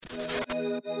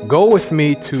Go with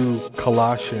me to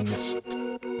Colossians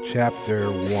chapter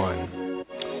 1.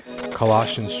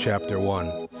 Colossians chapter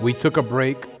 1. We took a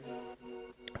break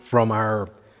from our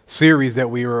series that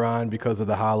we were on because of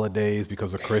the holidays,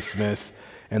 because of Christmas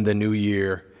and the New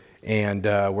Year. And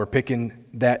we're picking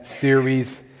that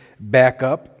series back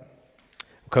up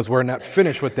because we're not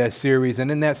finished with that series. And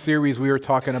in that series, we were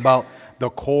talking about the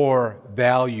core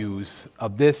values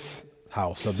of this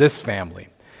house, of this family.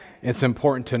 It's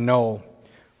important to know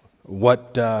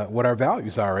what our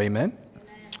values are. Amen?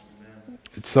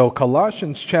 So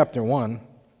Colossians chapter 1,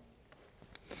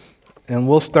 and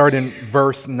we'll start in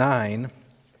verse 9,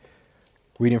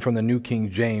 reading from the New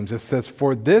King James. It says,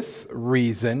 "For this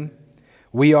reason,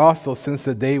 we also, since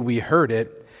the day we heard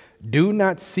it, do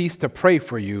not cease to pray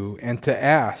for you and to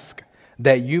ask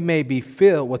that you may be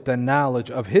filled with the knowledge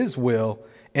of his will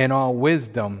and all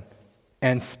wisdom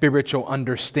and spiritual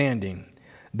understanding,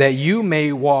 that you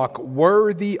may walk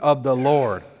worthy of the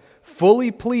Lord,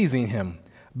 fully pleasing him,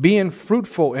 being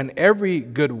fruitful in every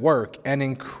good work and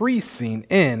increasing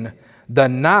in the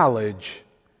knowledge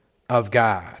of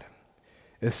God."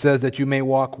 It says that you may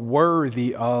walk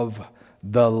worthy of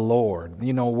the Lord.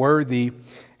 You know, worthy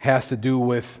has to do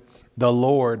with the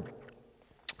Lord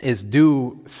is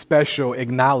due special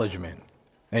acknowledgement.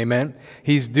 Amen.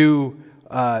 He's due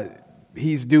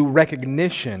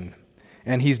recognition,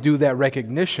 and he's due that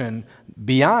recognition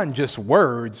beyond just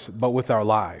words, but with our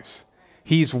lives.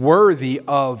 He's worthy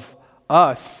of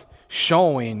us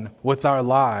showing with our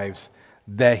lives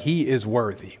that he is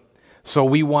worthy. So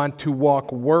we want to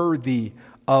walk worthy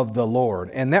of the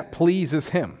Lord, and that pleases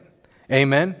him.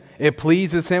 Amen. It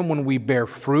pleases him when we bear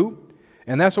fruit,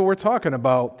 and that's what we're talking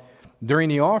about during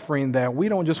the offering, that we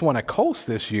don't just want to coast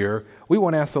this year. We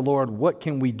want to ask the Lord, what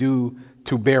can we do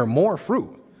to bear more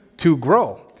fruit, to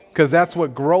grow? Because that's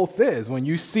what growth is. When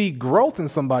you see growth in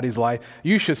somebody's life,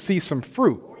 you should see some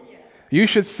fruit. You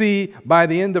should see by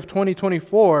the end of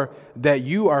 2024 that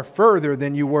you are further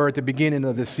than you were at the beginning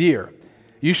of this year.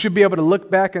 You should be able to look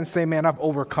back and say, man, I've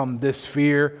overcome this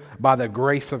fear by the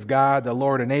grace of God. The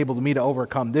Lord enabled me to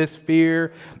overcome this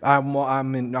fear. I'm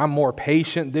more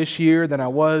patient this year than I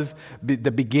was the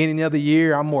beginning of the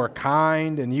year. I'm more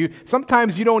kind. And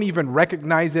sometimes you don't even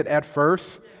recognize it at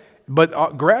first,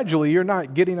 but gradually you're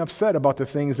not getting upset about the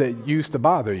things that used to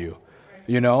bother you.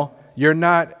 You know, you're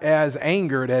not as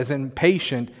angered, as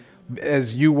impatient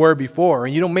as you were before.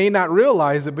 And you may not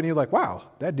realize it, but you're like, wow,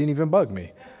 that didn't even bug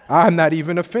me. I'm not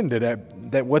even offended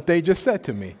at what they just said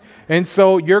to me. And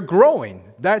so you're growing.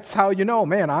 That's how you know,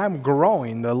 man, I'm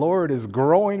growing. The Lord is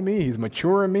growing me. He's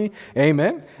maturing me.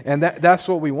 Amen. And that's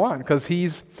what we want, because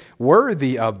he's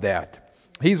worthy of that.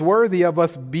 He's worthy of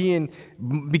us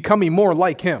becoming more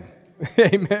like him.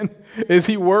 Amen. Is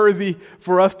he worthy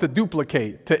for us to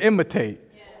duplicate, to imitate?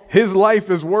 His life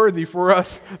is worthy for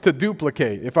us to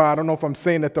duplicate. I don't know if I'm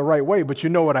saying it the right way, but you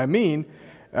know what I mean.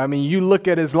 I mean, you look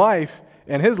at his life,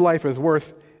 and his life is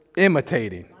worth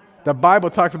imitating. The Bible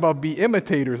talks about be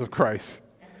imitators of Christ,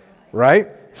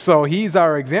 right? So he's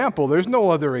our example. There's no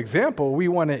other example. We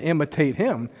want to imitate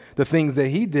him, the things that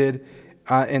he did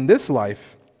in this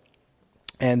life.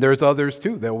 And there's others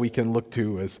too that we can look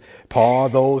to as Paul,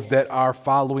 those that are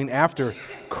following after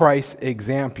Christ's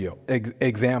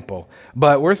example.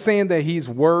 But we're saying that he's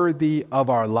worthy of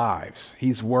our lives.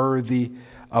 He's worthy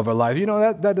of our lives. You know,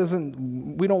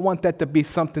 we don't want that to be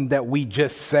something that we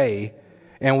just say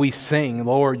and we sing,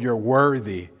 Lord, you're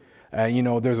worthy.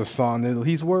 There's a song that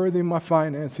he's worthy of my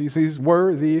finances. He's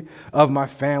worthy of my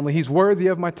family. He's worthy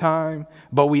of my time.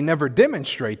 But we never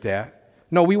demonstrate that.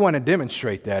 No, we want to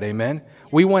demonstrate that. Amen.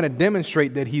 We want to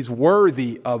demonstrate that he's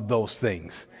worthy of those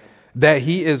things, that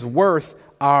he is worth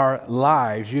our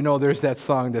lives. You know, there's that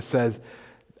song that says,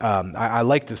 I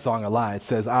like the song a lot. It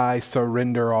says, I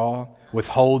surrender all,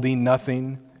 withholding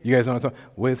nothing. You guys know what I'm talking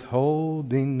about?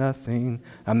 Withholding nothing.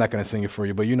 I'm not going to sing it for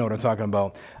you, but you know what I'm talking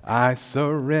about. I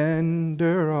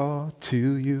surrender all to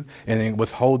you. And then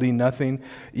withholding nothing.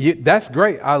 That's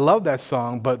great. I love that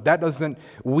song, but that doesn't,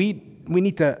 we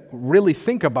need to really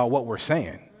think about what we're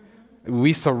saying.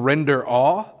 We surrender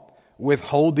all,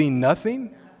 withholding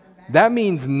nothing. That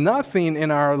means nothing in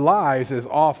our lives is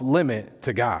off limit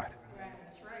to God.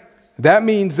 That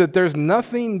means that there's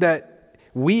nothing that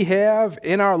we have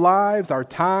in our lives, our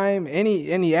time,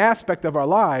 any aspect of our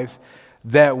lives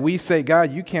that we say,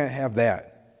 God, you can't have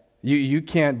that. You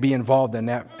can't be involved in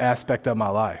that aspect of my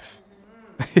life.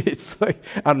 It's like,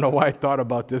 I don't know why I thought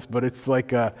about this, but it's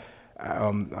like, I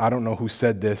don't know who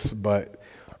said this, but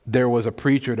there was a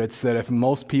preacher that said if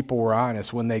most people were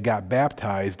honest, when they got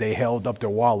baptized, they held up their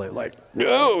wallet like,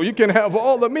 no, you can have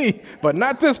all of me, but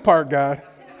not this part, God.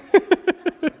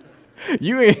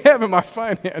 You ain't having my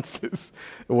finances.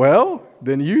 Well,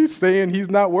 then you saying he's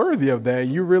not worthy of that.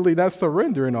 You really not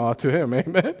surrendering all to him.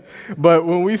 Amen. But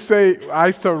when we say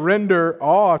I surrender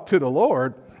all to the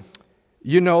Lord,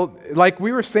 like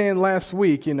we were saying last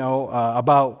week,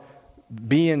 about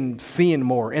seeing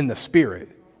more in the Spirit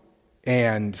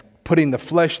and putting the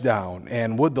flesh down,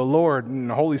 and would the Lord and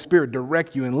the Holy Spirit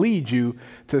direct you and lead you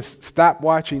to stop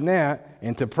watching that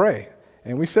and to pray.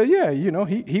 And we said, yeah,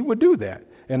 he would do that.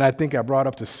 And I think I brought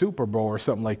up the Super Bowl or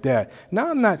something like that. Now,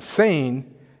 I'm not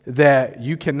saying that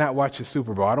you cannot watch the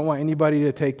Super Bowl. I don't want anybody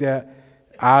to take that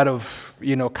out of,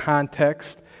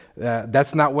 context.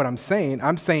 That's not what I'm saying.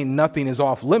 I'm saying nothing is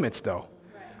off limits, though.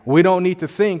 Right. We don't need to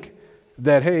think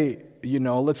that, hey,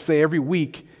 let's say every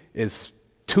week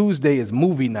Tuesday is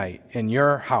movie night in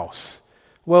your house.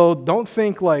 Well, don't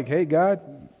think like, hey, God,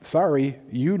 sorry,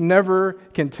 you never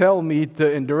can tell me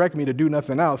and direct me to do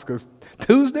nothing else, because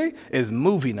Tuesday is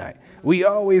movie night. We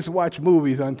always watch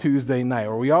movies on Tuesday night,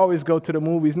 or we always go to the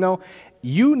movies. No,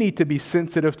 you need to be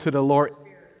sensitive to the Lord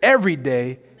every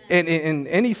day in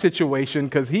any situation,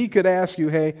 because he could ask you,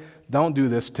 hey, don't do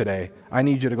this today. I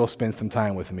need you to go spend some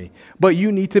time with me. But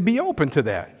you need to be open to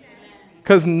that,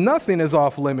 because nothing is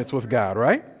off limits with God,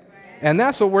 right? And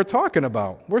that's what we're talking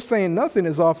about. We're saying nothing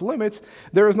is off limits.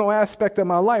 There is no aspect of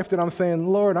my life that I'm saying,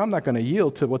 Lord, I'm not going to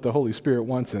yield to what the Holy Spirit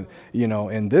wants in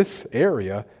this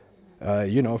area.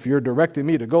 If you're directing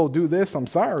me to go do this, I'm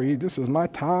sorry, this is my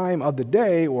time of the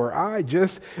day, or I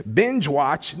just binge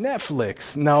watch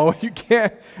Netflix. No, you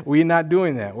can't. We're not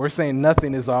doing that. We're saying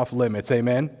nothing is off limits.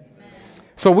 Amen?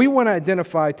 So we want to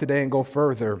identify today and go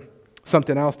further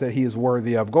something else that he is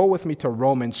worthy of. Go with me to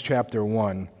Romans chapter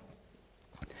 1.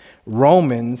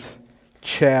 Romans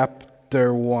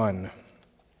chapter 1.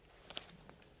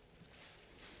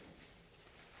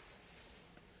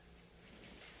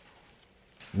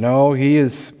 No, he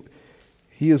is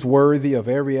worthy of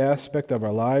every aspect of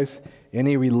our lives.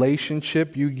 Any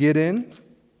relationship you get in,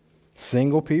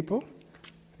 single people,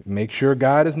 make sure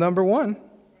God is number one.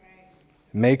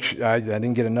 Make sure, I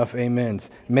didn't get enough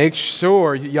amens. Make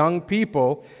sure, young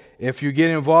people, if you get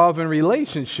involved in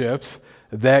relationships,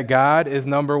 that God is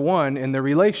number one in the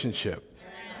relationship.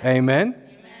 Amen.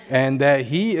 And that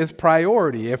he is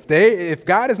priority. If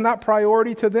God is not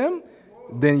priority to them,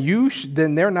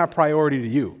 then they're not priority to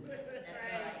you.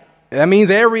 That means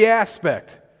every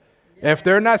aspect. If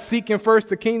they're not seeking first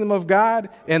the kingdom of God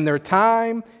in their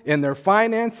time, in their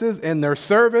finances, in their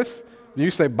service, you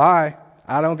say, bye.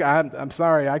 I'm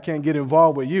sorry, I can't get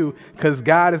involved with you, because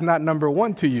God is not number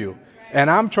one to you. And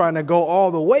I'm trying to go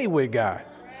all the way with God.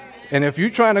 And if you're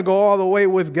trying to go all the way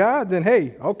with God, then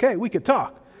hey, okay, we could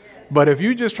talk. But if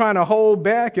you're just trying to hold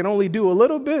back and only do a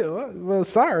little bit, well,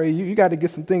 sorry, you got to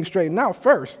get some things straightened out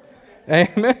first.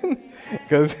 Amen?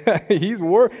 Because he's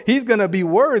going to be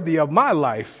worthy of my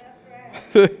life.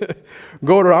 I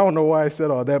don't know why I said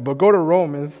all that, but go to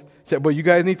Romans. But you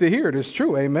guys need to hear it. It's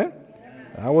true. Amen?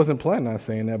 I wasn't planning on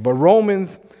saying that. But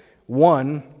Romans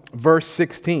 1, verse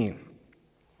 16.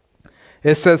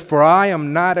 It says, "For I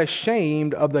am not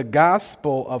ashamed of the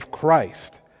gospel of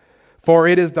Christ, for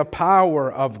it is the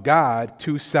power of God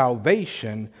to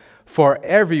salvation for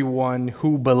everyone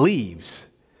who believes,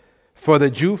 for the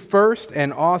Jew first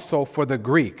and also for the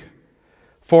Greek.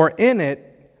 For in it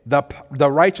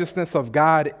the righteousness of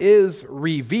God is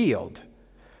revealed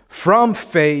from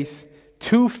faith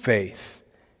to faith."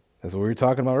 That's what we were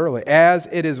talking about earlier. "As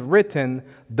it is written,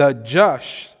 the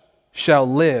just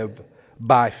shall live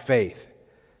by faith."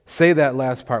 Say that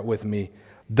last part with me.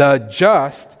 The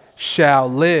just shall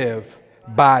live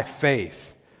by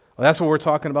faith. Well, that's what we're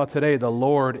talking about today. The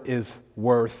Lord is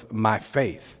worth my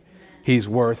faith. He's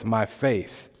worth my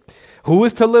faith. Who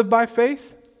is to live by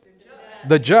faith?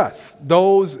 The just.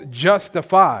 Those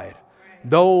justified.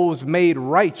 Those made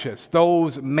righteous.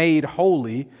 Those made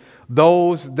holy.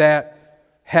 Those that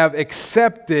have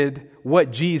accepted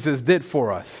what Jesus did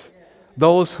for us.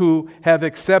 Those who have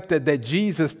accepted that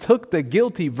Jesus took the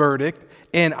guilty verdict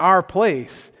in our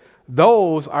place.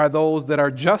 Those are those that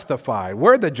are justified.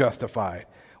 We're the justified.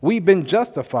 We've been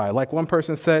justified. Like one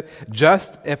person said,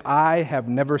 just if I have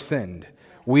never sinned.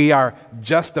 We are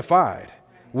justified.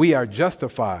 We are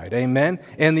justified. Amen.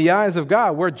 In the eyes of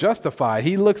God, we're justified.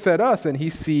 He looks at us and he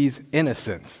sees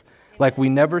innocence, like we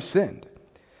never sinned.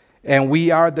 And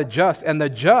we are the just. And the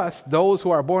just, those who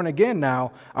are born again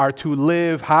now, are to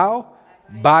live how?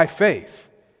 By faith.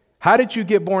 How did you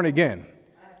get born again?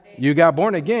 You got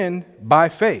born again by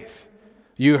faith.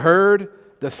 You heard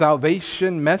the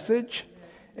salvation message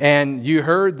and you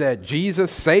heard that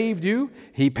Jesus saved you,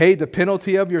 he paid the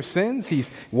penalty of your sins,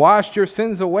 he's washed your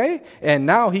sins away, and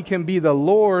now he can be the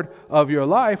Lord of your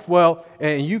life, well,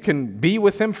 and you can be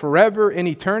with him forever in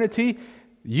eternity,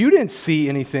 you didn't see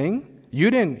anything. You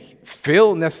didn't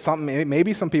feel something.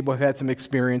 Maybe some people have had some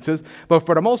experiences, but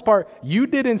for the most part, you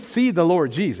didn't see the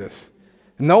Lord Jesus.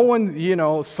 No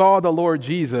one, saw the Lord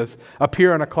Jesus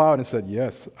appear on a cloud and said,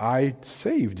 yes, I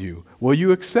saved you. Will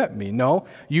you accept me? No,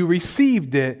 you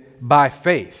received it by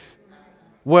faith.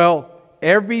 Well,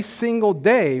 every single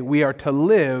day we are to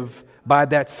live by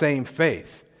that same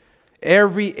faith.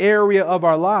 Every area of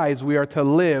our lives we are to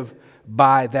live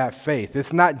by that faith.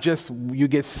 It's not just you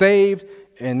get saved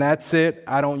and that's it.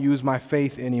 I don't use my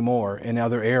faith anymore in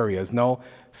other areas. No,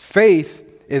 faith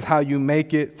is how you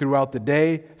make it throughout the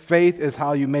day. Faith is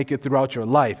how you make it throughout your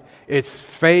life. It's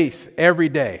faith every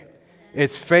day.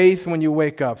 It's faith when you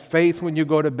wake up, faith when you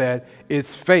go to bed.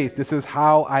 It's faith. This is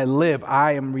how I live.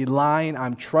 I am relying,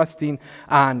 I'm trusting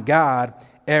on God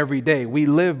every day. We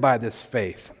live by this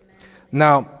faith.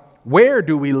 Now, where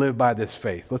do we live by this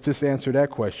faith? Let's just answer that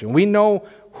question. We know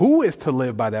who is to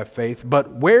live by that faith,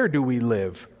 but where do we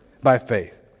live by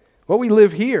faith? Well, we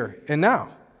live here and now.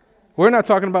 We're not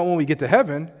talking about when we get to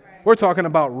heaven. We're talking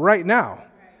about right now.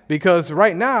 Because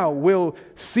right now we'll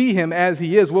see him as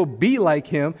he is. We'll be like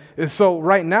him. And so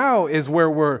right now is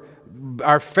where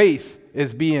our faith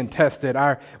is being tested.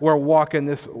 We're walking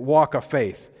this walk of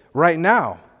faith. Right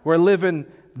now, we're living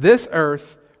this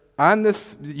earth on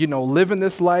this, living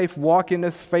this life, walking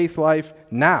this faith life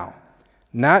now.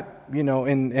 Not,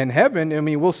 in heaven. I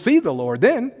mean, we'll see the Lord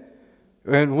then,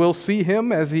 and we'll see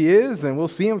him as he is, and we'll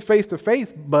see him face to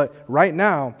face. But right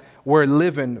now, we're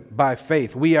living by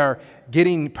faith. We are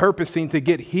purposing to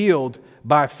get healed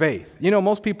by faith.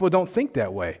 Most people don't think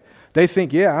that way. They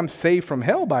think, yeah, I'm saved from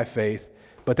hell by faith,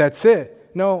 but that's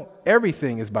it. No,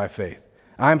 everything is by faith.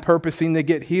 I'm purposing to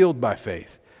get healed by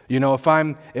faith.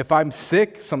 If I'm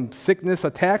sick, some sickness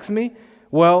attacks me,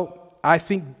 well, I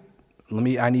think,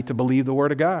 I need to believe the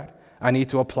word of God. I need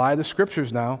to apply the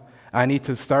scriptures now. I need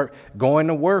to start going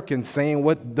to work and saying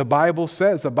what the Bible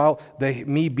says about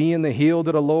me being the healed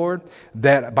of the Lord,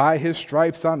 that by his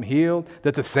stripes I'm healed,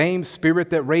 that the same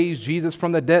spirit that raised Jesus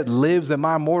from the dead lives in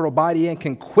my mortal body and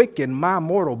can quicken my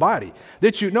mortal body.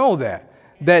 Did you know that?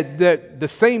 That the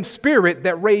same spirit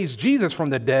that raised Jesus from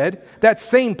the dead, that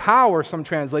same power, some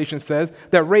translation says,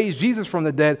 that raised Jesus from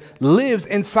the dead lives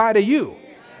inside of you.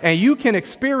 And you can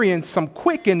experience some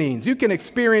quickenings. You can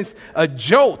experience a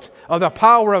jolt of the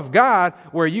power of God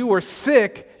where you were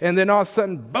sick and then all of a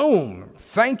sudden, boom,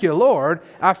 thank you, Lord,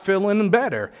 I'm feeling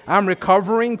better. I'm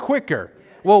recovering quicker.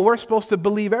 Well, we're supposed to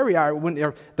believe every hour.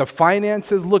 When the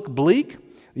finances look bleak,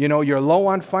 you're low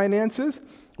on finances,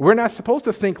 we're not supposed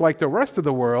to think like the rest of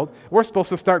the world. We're supposed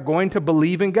to start going to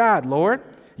believe in God. Lord,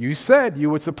 you said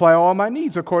you would supply all my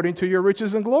needs according to your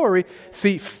riches and glory.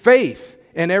 See, faith.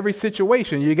 In every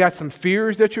situation, you got some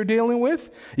fears that you're dealing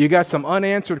with. You got some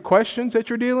unanswered questions that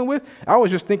you're dealing with. I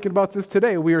was just thinking about this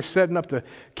today. We were setting up the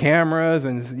cameras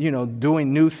and,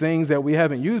 doing new things that we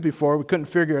haven't used before. We couldn't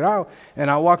figure it out. And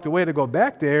I walked away to go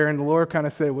back there, and the Lord kind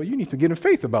of said, well, you need to get in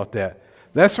faith about that.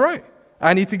 That's right.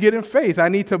 I need to get in faith. I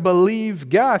need to believe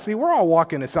God. See, we're all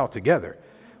walking this out together.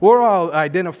 We're all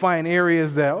identifying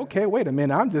areas that, okay, wait a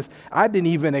minute, I didn't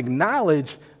even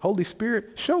acknowledge, Holy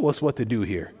Spirit, show us what to do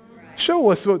here.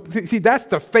 Show us. See, that's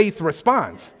the faith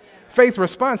response. Faith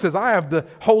response says, I have the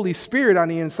Holy Spirit on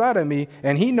the inside of me,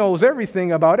 and he knows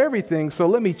everything about everything, so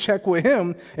let me check with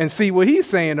him and see what he's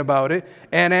saying about it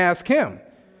and ask him.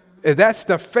 That's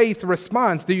the faith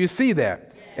response. Do you see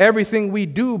that? Everything we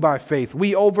do by faith.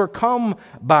 We overcome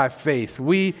by faith.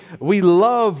 We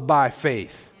love by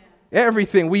faith.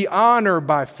 Everything. We honor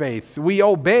by faith. We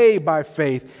obey by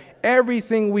faith.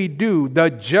 Everything we do, the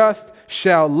just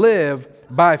shall live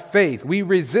by faith. We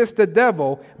resist the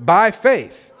devil by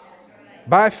faith.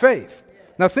 By faith.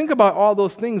 Now think about all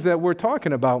those things that we're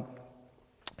talking about.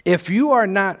 If you are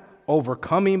not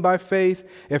overcoming by faith,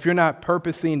 if you're not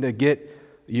purposing to get,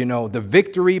 the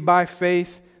victory by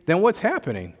faith, then what's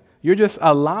happening? You're just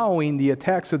allowing the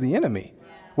attacks of the enemy.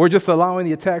 We're just allowing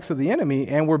the attacks of the enemy,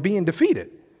 and we're being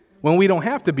defeated when we don't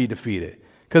have to be defeated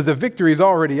because the victory is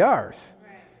already ours.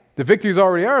 The victory is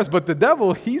already ours, but the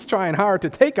devil, he's trying hard to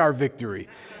take our victory.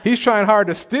 He's trying hard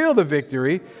to steal the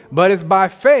victory, but it's by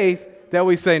faith that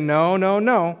we say,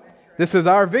 no, this is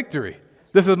our victory.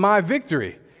 This is my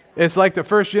victory. It's like the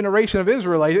first generation of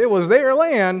Israelites. It was their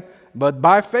land, but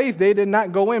by faith, they did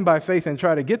not go in by faith and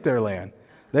try to get their land.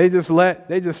 They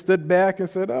just stood back and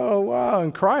said, oh, wow,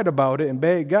 and cried about it and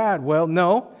begged God. Well,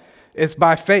 no, it's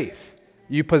by faith.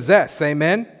 You possess,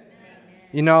 amen?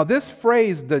 You know, this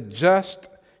phrase, the just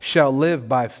shall live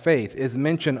by faith, is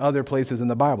mentioned other places in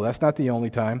the Bible. That's not the only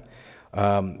time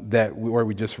where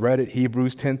we just read it.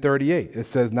 Hebrews 10:38. It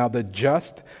says, now the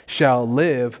just shall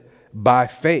live by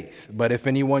faith. But if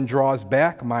anyone draws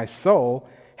back, my soul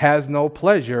has no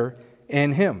pleasure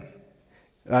in him.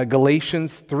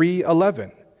 Galatians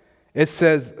 3:11. It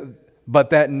says,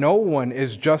 but that no one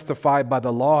is justified by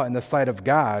the law in the sight of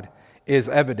God is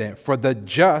evident, for the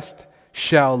just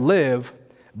shall live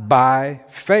by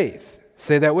faith.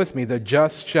 Say that with me. The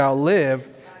just shall live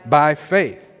by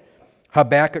faith.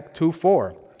 Habakkuk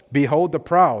 2:4. Behold the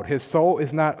proud, his soul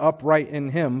is not upright in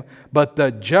him, but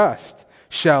the just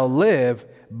shall live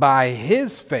by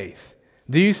his faith.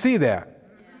 Do you see that?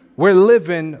 We're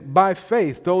living by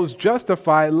faith. Those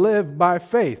justified live by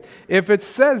faith. If it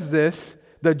says this,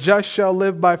 the just shall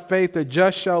live by faith, the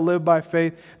just shall live by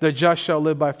faith, the just shall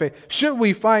live by faith, should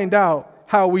we find out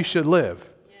how we should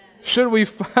live? Should we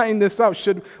find this out?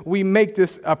 Should we make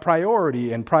this a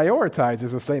priority and prioritize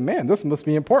this and say, man, this must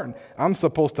be important. I'm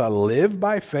supposed to live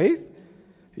by faith?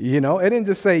 You know, it didn't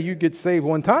just say you get saved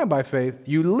one time by faith.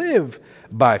 You live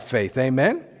by faith.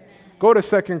 Amen? Go to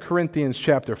 2 Corinthians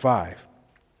chapter 5.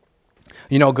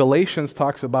 You know, Galatians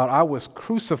talks about I was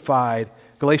crucified.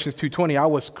 Galatians 2:20, I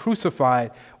was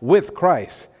crucified with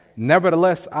Christ.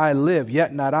 Nevertheless, I live,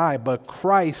 yet not I, but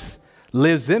Christ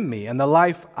lives in me. And the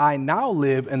life I now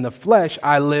live in the flesh,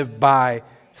 I live by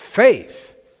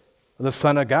faith, the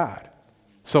Son of God.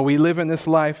 So we live in this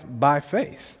life by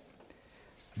faith.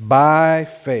 By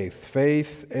faith.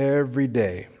 Faith every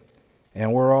day.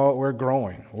 And we're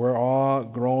growing. We're all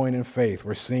growing in faith.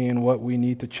 We're seeing what we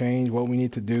need to change, what we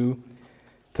need to do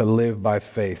to live by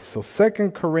faith. So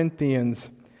 2 Corinthians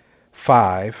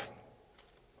 5,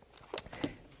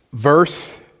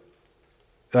 verse,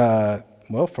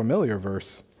 familiar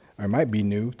verse, or it might be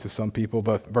new to some people,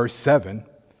 but verse 7.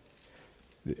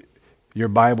 Your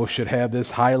Bible should have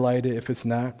this highlighted if it's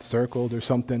not, circled or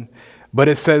something. But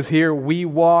it says here, we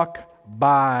walk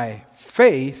by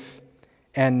faith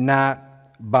and not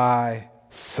by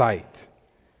sight.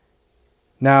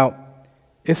 Now,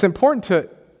 it's important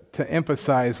to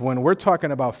emphasize when we're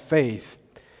talking about faith,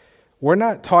 we're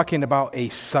not talking about a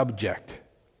subject.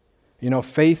 You know,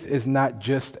 faith is not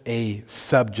just a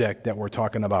subject that we're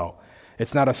talking about.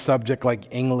 It's not a subject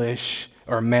like English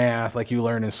or math like you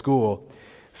learn in school.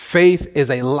 Faith is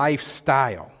a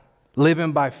lifestyle.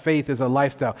 Living by faith is a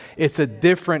lifestyle. It's a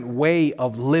different way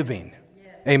of living.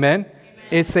 Yes. Amen?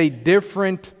 It's a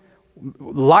different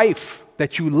life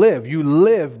that you live. You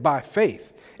live by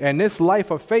faith. And this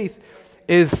life of faith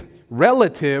is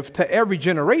relative to every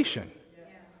generation. Yes.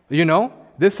 You know,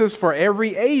 this is for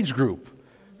every age group.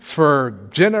 For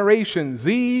Generation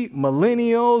Z,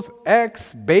 Millennials,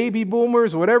 X, Baby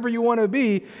Boomers, whatever you want to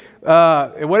be,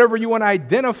 whatever you want to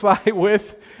identify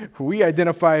with, we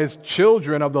identify as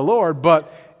children of the Lord,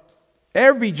 but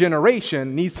every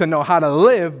generation needs to know how to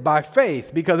live by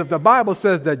faith, because if the Bible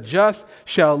says the just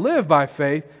shall live by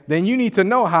faith, then you need to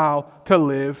know how to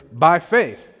live by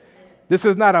faith. This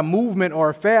is not a movement or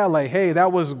a fad like, hey,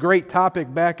 that was a great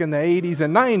topic back in the 80s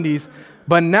and 90s,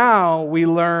 but now we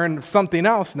learn something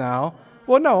else now.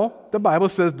 Well, no, the Bible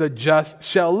says the just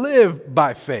shall live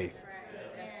by faith.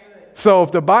 So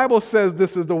if the Bible says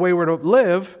this is the way we're to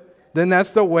live, then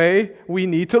that's the way we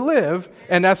need to live,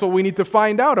 and that's what we need to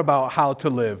find out about how to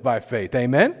live by faith.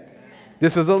 Amen?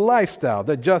 This is a lifestyle,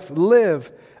 that just live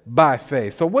by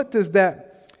faith. So what does that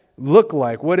look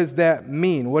like? What does that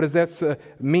mean? What does that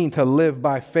mean to live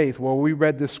by faith? Well, we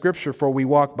read the scripture, for we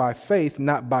walk by faith,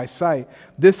 not by sight.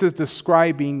 This is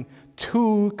describing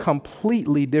two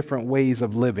completely different ways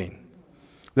of living.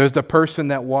 There's the person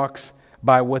that walks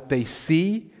by what they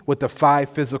see with the five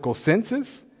physical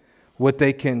senses, what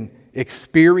they can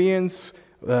experience,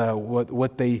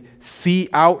 what they see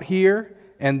out here,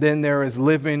 and then there is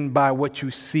living by what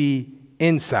you see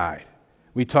inside.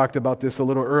 We talked about this a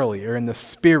little earlier in the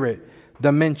spirit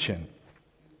dimension.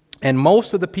 And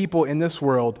most of the people in this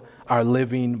world are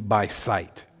living by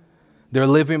sight. They're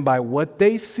living by what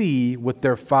they see with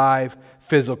their five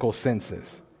physical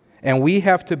senses. And we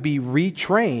have to be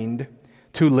retrained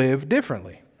to live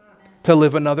differently, to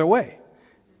live another way.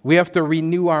 We have to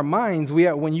renew our minds.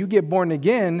 When you get born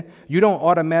again, you don't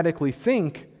automatically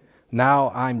think, now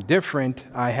I'm different.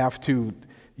 I have to,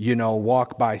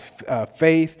 walk by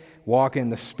faith, walk in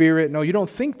the spirit. No, you don't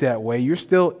think that way. You're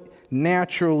still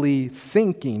naturally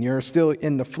thinking. You're still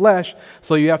in the flesh.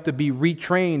 So you have to be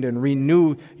retrained and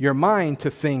renew your mind to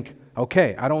think,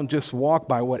 okay, I don't just walk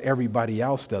by what everybody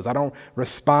else does. I don't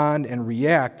respond and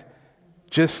react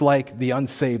just like the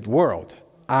unsaved world.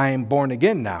 I am born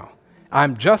again now.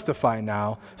 I'm justified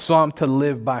now, so I'm to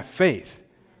live by faith.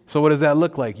 So what does that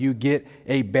look like? You get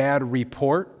a bad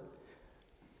report.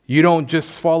 You don't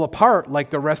just fall apart like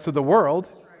the rest of the world.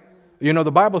 You know,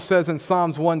 the Bible says in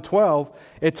Psalms 112,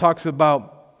 it talks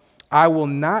about, I will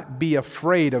not be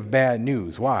afraid of bad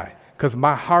news. Why? Because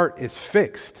my heart is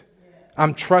fixed.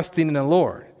 I'm trusting in the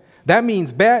Lord. That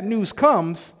means bad news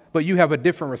comes, but you have a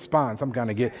different response. I'm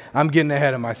getting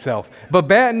ahead of myself. But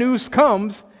bad news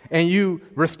comes and you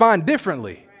respond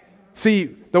differently.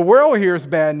 See, the world hears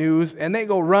bad news and they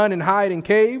go run and hide in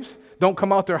caves, don't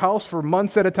come out their house for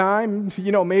months at a time,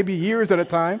 maybe years at a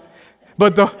time.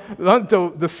 But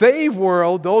the saved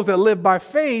world, those that live by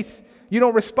faith, you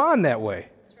don't respond that way.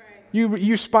 You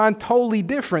respond totally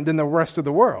different than the rest of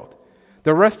the world.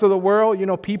 The rest of the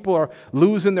world, people are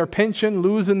losing their pension,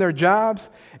 losing their jobs,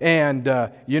 and,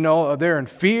 they're in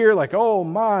fear, like, oh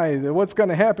my, what's going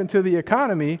to happen to the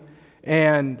economy?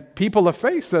 And people of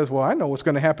faith says, well, I know what's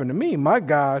going to happen to me. My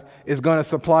God is going to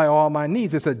supply all my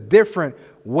needs. It's a different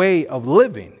way of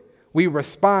living. We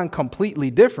respond completely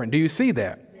different. Do you see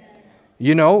that?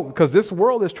 Because this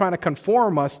world is trying to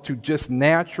conform us to just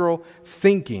natural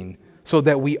thinking so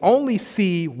that we only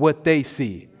see what they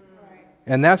see.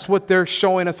 And that's what they're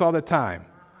showing us all the time.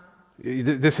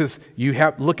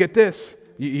 Look at this.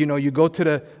 You go to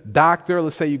the doctor.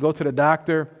 Let's say you go to the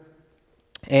doctor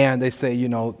and they say,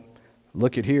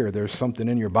 look at here. There's something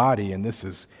in your body and this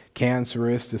is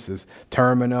cancerous. This is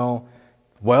terminal.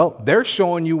 Well, they're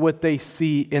showing you what they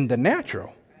see in the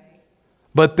natural.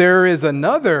 But there is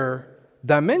another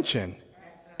dimension,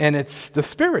 and it's the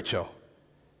spiritual.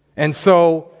 And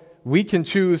so we can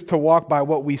choose to walk by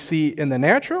what we see in the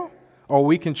natural, or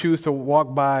we can choose to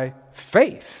walk by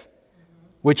faith,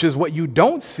 which is what you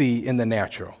don't see in the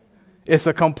natural. It's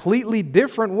a completely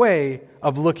different way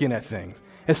of looking at things.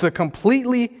 It's a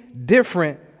completely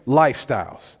different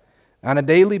lifestyles. On a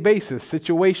daily basis,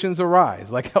 situations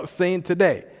arise, like I was saying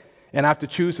today. And I have to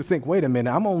choose to think, wait a minute,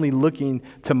 I'm only looking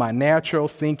to my natural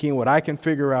thinking, what I can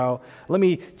figure out. Let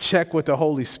me check with the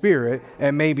Holy Spirit,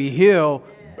 and maybe he'll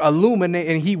illuminate,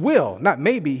 and he will, not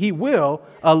maybe, he will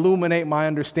illuminate my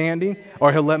understanding,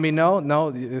 or he'll let me know, no,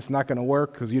 it's not going to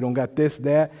work because you don't got this,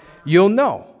 that. You'll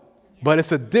know. But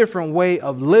it's a different way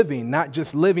of living, not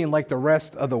just living like the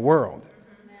rest of the world.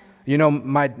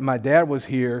 My dad was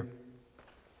here,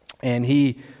 and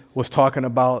he was talking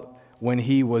about when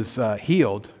he was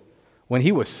healed, when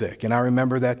he was sick. And I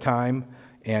remember that time,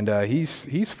 and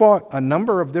he's fought a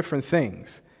number of different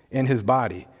things in his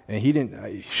body, and he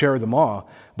didn't share them all,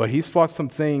 but he's fought some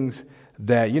things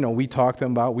that, we talked to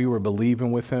him about, we were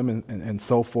believing with him and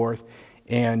so forth.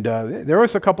 And there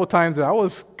was a couple of times that I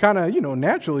was kind of,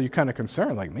 naturally kind of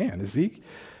concerned, like, man, is he,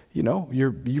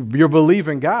 you're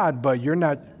believing God, but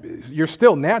you're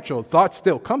still natural. Thoughts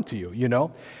still come to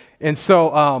you, And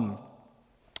so,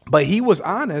 but he was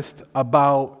honest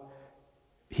about,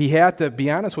 he had to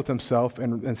be honest with himself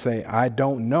and say, I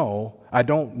don't know, I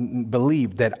don't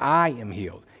believe that I am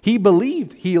healed. He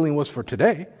believed healing was for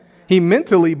today. He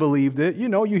mentally believed it.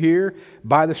 You hear,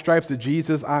 by the stripes of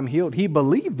Jesus, I'm healed. He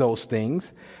believed those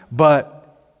things,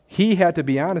 but he had to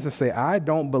be honest and say, I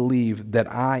don't believe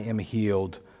that I am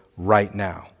healed right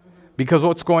now. Because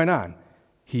what's going on?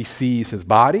 He sees his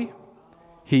body.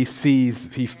 He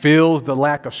feels the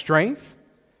lack of strength,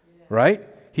 right?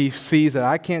 He sees that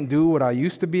I can't do what I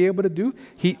used to be able to do.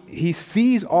 He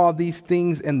sees all these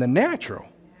things in the natural.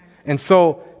 And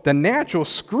so the natural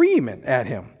screaming at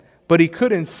him, but he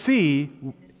couldn't see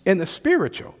in the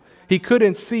spiritual. He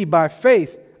couldn't see by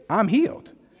faith, I'm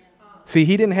healed. See,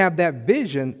 he didn't have that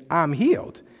vision, I'm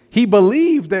healed. He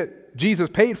believed that Jesus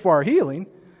paid for our healing,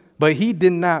 but he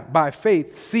did not by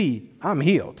faith see, I'm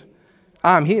healed.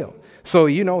 I'm healed. So,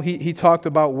 he talked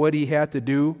about what he had to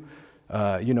do,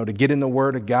 to get in the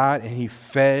Word of God, and he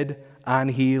fed on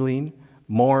healing,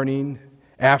 morning,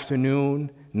 afternoon,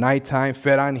 nighttime,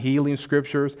 fed on healing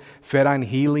scriptures, fed on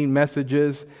healing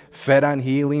messages, fed on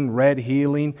healing, read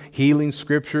healing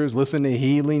scriptures, listened to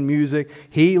healing music,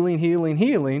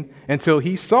 healing, until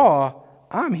he saw,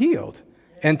 I'm healed.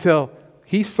 Until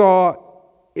he saw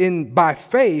by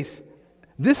faith,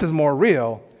 this is more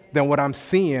real than what I'm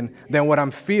seeing, than what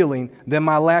I'm feeling, than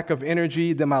my lack of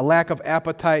energy, than my lack of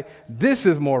appetite. This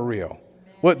is more real.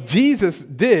 What Jesus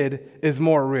did is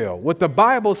more real. What the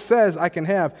Bible says I can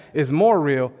have is more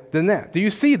real than that. Do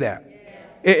you see that?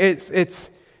 Yes.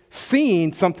 It's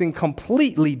seeing something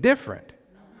completely different.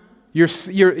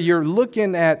 You're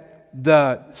looking at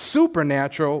the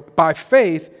supernatural by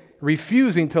faith,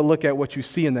 refusing to look at what you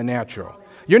see in the natural.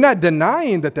 You're not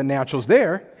denying that the natural's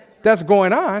there. That's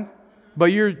going on. But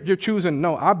you're choosing,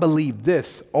 no, I believe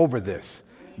this over this.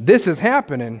 This is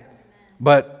happening.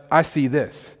 But I see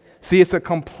this. See, it's a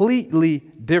completely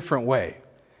different way.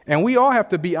 And we all have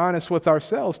to be honest with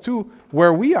ourselves, too,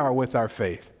 where we are with our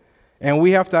faith. And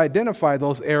we have to identify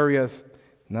those areas.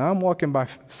 Now, I'm walking by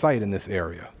sight in this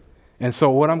area. And so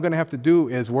what I'm going to have to do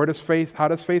is, how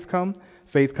does faith come?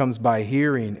 Faith comes by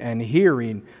hearing, and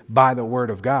hearing by the word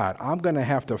of God. I'm going to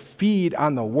have to feed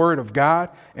on the word of God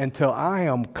until I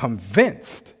am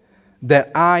convinced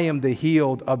that I am the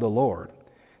healed of the Lord.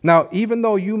 Now, even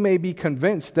though you may be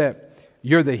convinced that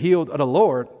you're the healed of the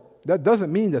Lord, that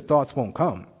doesn't mean that thoughts won't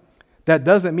come. That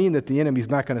doesn't mean that the enemy's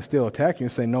not going to still attack you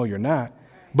and say, no, you're not.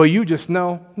 But you just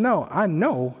know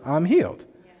I'm healed.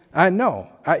 I know.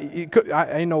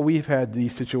 I know we've had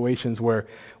these situations where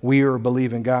we were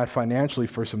believing God financially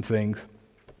for some things.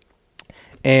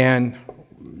 And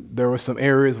there were some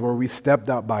areas where we stepped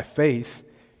out by faith,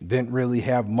 didn't really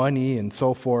have money and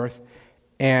so forth.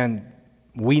 And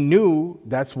we knew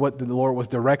that's what the Lord was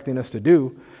directing us to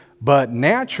do. But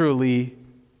naturally,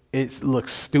 it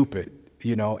looks stupid,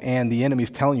 and the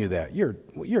enemy's telling you that. You're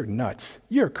nuts.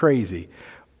 You're crazy.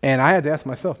 And I had to ask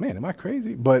myself, man, am I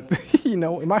crazy? But,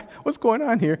 what's going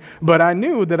on here? But I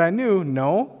knew,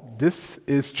 no, this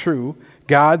is true.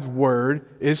 God's word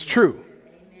is true.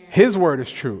 Amen. His word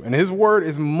is true. And his word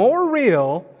is more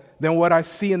real than what I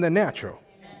see in the natural.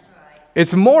 That's right.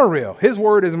 It's more real. His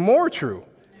word is more true.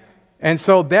 And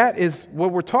so that is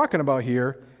what we're talking about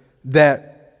here,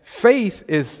 that faith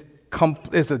is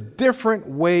a different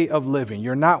way of living.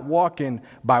 You're not walking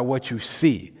by what you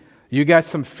see. You got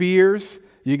some fears,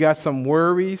 you got some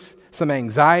worries, some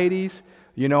anxieties.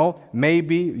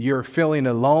 Maybe you're feeling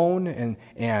alone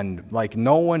and like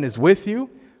no one is with you.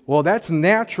 Well, that's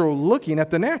natural looking at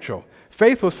the natural.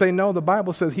 Faith will say, no, the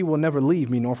Bible says he will never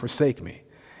leave me nor forsake me.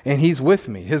 And he's with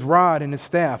me. His rod and his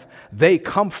staff, they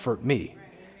comfort me.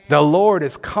 The Lord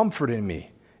is comforting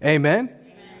me. Amen?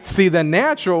 See, the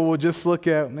natural will just look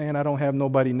at, man, I don't have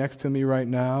nobody next to me right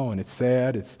now, and it's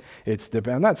sad.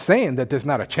 I'm not saying that there's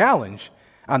not a challenge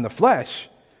on the flesh,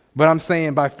 but I'm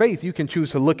saying by faith you can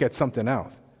choose to look at something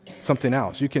else.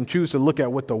 You can choose to look at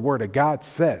what the Word of God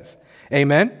says.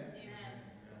 Amen?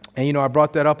 And, I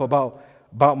brought that up about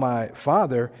my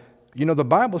father. The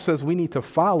Bible says we need to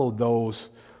follow those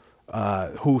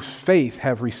whose faith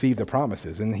have received the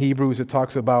promises. In Hebrews, it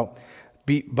talks about,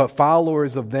 but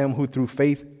followers of them who through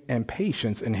faith and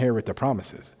patience inherit the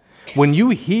promises. When you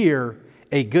hear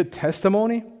a good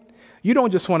testimony, you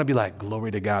don't just want to be like,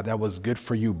 glory to God, that was good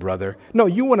for you, brother. No,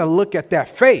 you want to look at that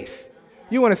faith.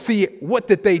 You want to see what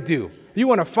did they do. You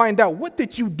want to find out, what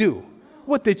did you do?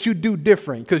 What did you do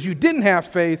different? Because you didn't have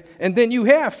faith, and then you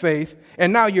have faith,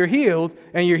 and now you're healed,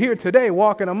 and you're here today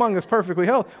walking among us perfectly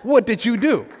healthy. What did you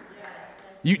do?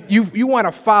 You want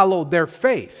to follow their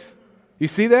faith. You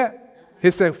see that?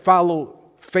 He said, follow.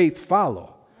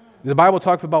 The Bible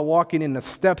talks about walking in the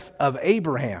steps of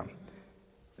Abraham,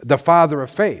 the father of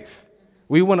faith.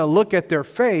 We want to look at their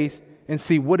faith and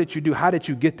see, what did you do? How did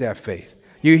you get that faith?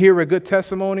 You hear a good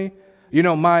testimony?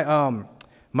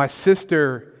 My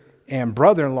sister and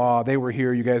brother-in-law, they were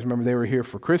here. You guys remember they were here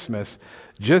for Christmas.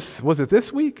 Was it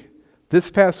this week?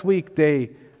 This past week, they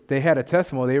had a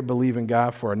testimony. They were believing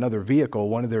God for another vehicle.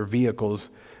 One of their vehicles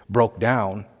broke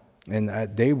down. And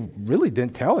they really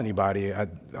didn't tell anybody. I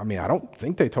don't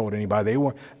think they told anybody.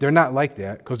 They're not like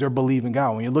that because they're believing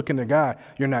God. When you're looking to God,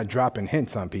 you're not dropping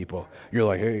hints on people. You're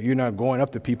like, hey, you're not going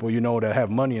up to people that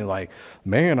have money and like,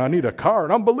 man, I need a car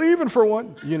and I'm believing for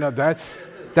one.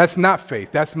 That's not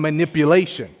faith. That's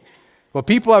manipulation. Well,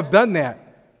 people have done that.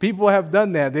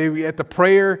 They at the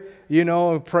prayer,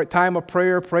 time of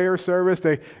prayer service,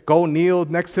 they go kneel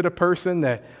next to the person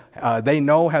that they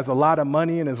know has a lot of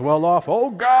money and is well off. Oh,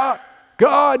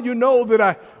 God, you know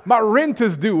that my rent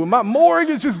is due and my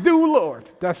mortgage is due, Lord.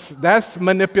 That's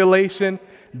manipulation.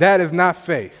 That is not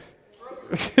faith.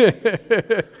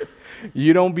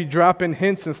 You don't be dropping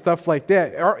hints and stuff like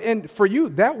that. And for you,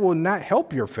 that will not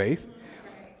help your faith.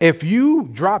 If you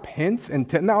drop hints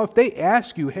now, if they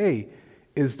ask you, hey,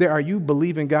 are you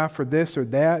believing God for this or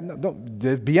that? No,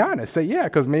 don't, be honest. Say, yeah,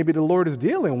 because maybe the Lord is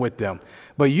dealing with them.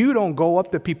 But you don't go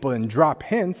up to people and drop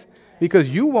hints because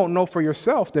you won't know for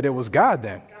yourself that it was God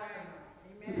then.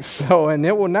 So, and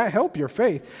it will not help your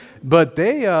faith. But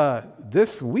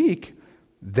this week,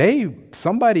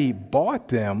 somebody bought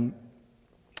them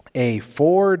a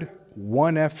Ford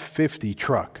 1F50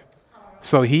 truck.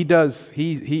 So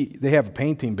they have a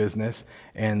painting business,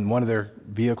 and one of their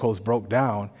vehicles broke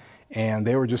down, and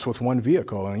they were just with one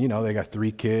vehicle. And, they got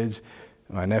 3 kids,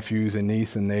 my nephews and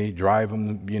niece, and they drive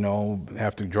them,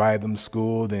 have to drive them to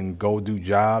school and go do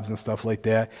jobs and stuff like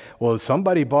that. Well,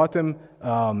 somebody bought them.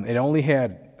 It only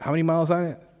had, how many miles on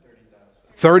it?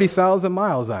 30,000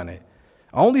 miles on it.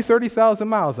 Only 30,000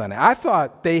 miles on it. I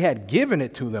thought they had given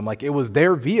it to them, like it was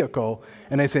their vehicle,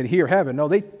 and they said, here, have it. No,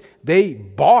 they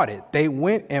bought it. They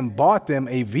went and bought them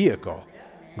a vehicle.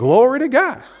 Glory to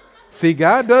God. See,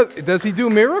 God does he do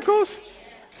miracles?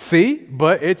 See,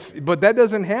 but that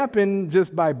doesn't happen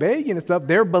just by begging and stuff.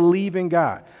 They're believing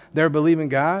God. They're believing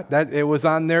God. That it was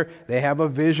on there. They have a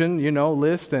vision,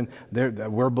 list, and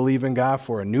we're believing God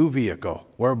for a new vehicle.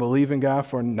 We're believing God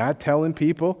for not telling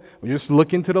people. We're just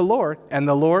looking to the Lord, and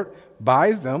the Lord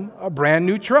buys them a brand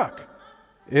new truck.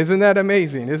 Isn't that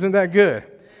amazing? Isn't that good?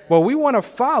 Well, we want to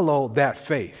follow that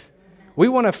faith. We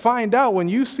want to find out when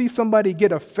you see somebody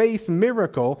get a faith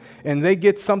miracle and they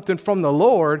get something from the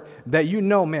Lord that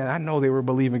man, I know they were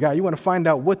believing God. You want to find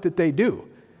out, what did they do?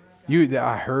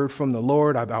 I heard from the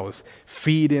Lord. I was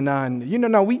feeding on,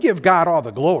 no, we give God all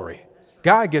the glory.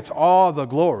 God gets all the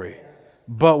glory.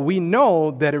 But we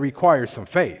know that it requires some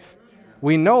faith.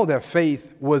 We know that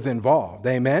faith was involved.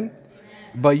 Amen?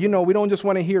 But, we don't just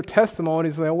want to hear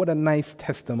testimonies like, what a nice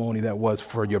testimony that was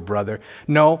for your brother.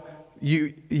 No,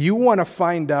 you want to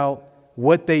find out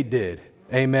what they did.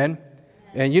 Amen?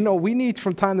 And, we need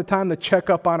from time to time to check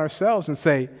up on ourselves and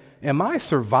say, am I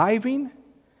surviving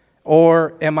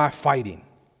or am I fighting?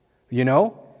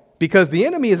 Because the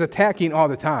enemy is attacking all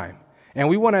the time. And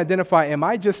we want to identify, am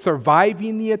I just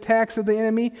surviving the attacks of the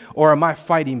enemy, or am I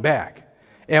fighting back?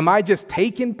 Am I just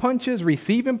taking punches,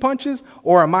 receiving punches,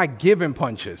 or am I giving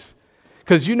punches?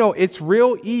 Because, it's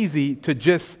real easy to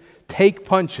just take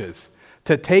punches,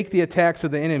 to take the attacks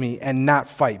of the enemy and not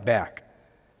fight back.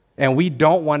 And we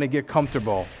don't want to get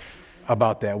comfortable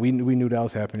about that. We knew that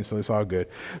was happening, so it's all good.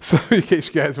 So in case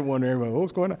you guys are wondering,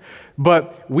 what's going on?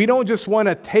 But we don't just want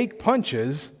to take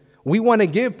punches, we want to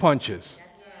give punches.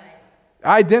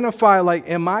 Identify, like,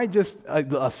 am I just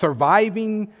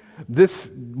surviving this,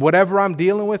 whatever I'm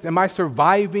dealing with? Am I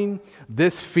surviving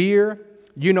this fear?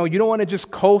 You don't want to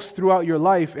just coast throughout your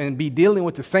life and be dealing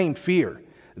with the same fear,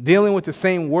 dealing with the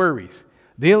same worries,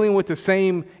 dealing with the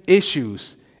same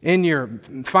issues in your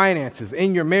finances,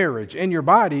 in your marriage, in your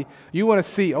body. You want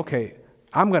to see, okay,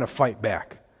 I'm going to fight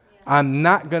back. I'm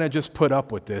not going to just put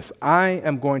up with this. I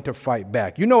am going to fight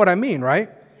back. You know what I mean,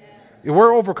 right? We're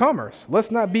overcomers. Let's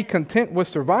not be content with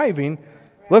surviving.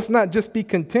 Let's not just be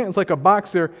content. It's like a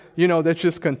boxer, that's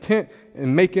just content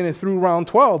and making it through round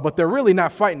 12, but they're really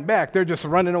not fighting back. They're just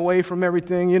running away from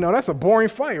everything. That's a boring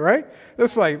fight, right?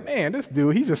 It's like, man, this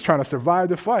dude, he's just trying to survive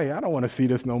the fight. I don't want to see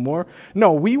this no more.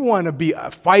 No, we want to be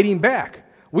fighting back.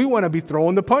 We want to be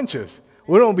throwing the punches.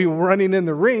 We don't be running in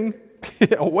the ring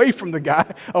away from the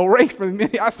guy, away from me.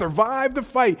 I survived the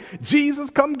fight.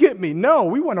 Jesus, come get me. No,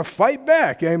 we want to fight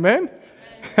back. Amen?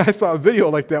 I saw a video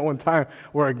like that one time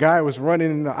where a guy was running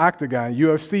in the octagon,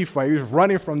 UFC fight. He was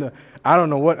running from I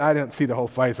don't know what, I didn't see the whole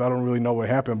fight, so I don't really know what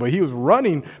happened, but he was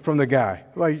running from the guy.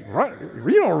 Like,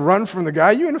 you don't run from the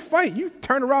guy. You're in a fight. You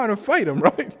turn around and fight him,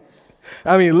 right?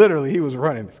 I mean, literally, he was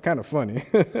running. It's kind of funny.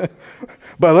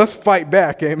 But let's fight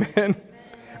back, amen?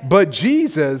 But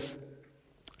Jesus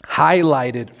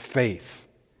highlighted faith.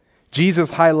 Jesus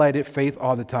highlighted faith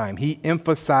all the time. He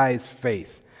emphasized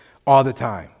faith all the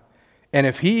time. And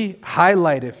if he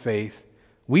highlighted faith,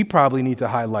 we probably need to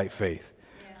highlight faith.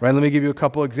 Right? Let me give you a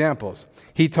couple examples.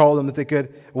 He told them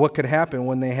that what could happen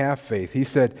when they have faith. He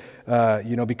said,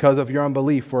 because of your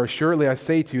unbelief, for assuredly I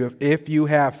say to you, if you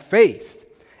have faith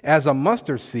as a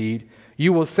mustard seed,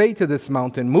 you will say to this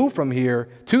mountain, move from here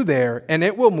to there, and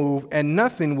it will move, and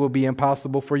nothing will be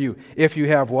impossible for you. If you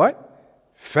have what?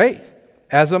 Faith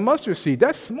as a mustard seed.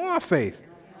 That's small faith.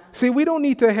 See, we don't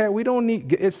need to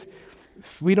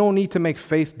make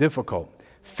faith difficult.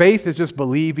 Faith is just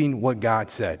believing what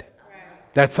God said.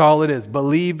 That's all it is.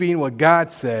 Believing what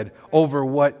God said over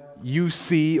what you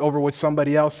see, over what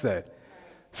somebody else said.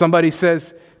 Somebody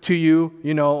says to you,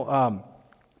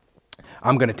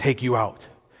 I'm going to take you out.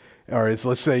 Or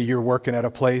let's say you're working at a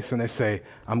place and they say,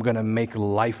 I'm going to make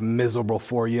life miserable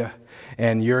for you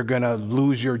and you're going to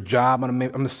lose your job. I'm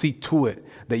going to see to it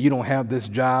that you don't have this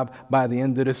job by the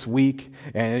end of this week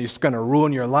and it's going to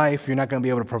ruin your life. You're not going to be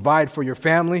able to provide for your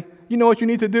family. You know what you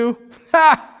need to do?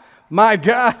 My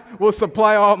God will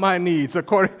supply all my needs. You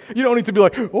don't need to be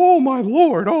like, oh, my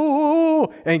Lord,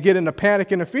 oh, and get into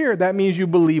panic and fear. That means you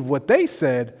believe what they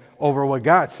said over what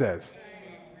God says.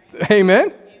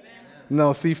 Amen?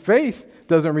 No, see, faith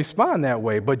doesn't respond that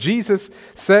way. But Jesus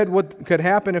said what could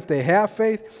happen if they have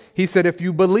faith. He said, if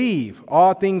you believe,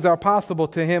 all things are possible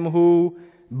to him who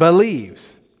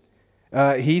believes.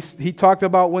 He talked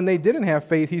about when they didn't have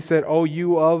faith. He said, oh,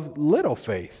 you of little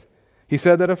faith. He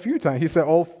said that a few times. He said,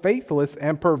 oh, faithless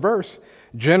and perverse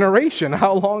Generation,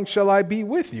 how long shall I be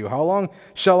with you? How long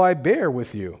shall I bear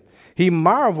with you? He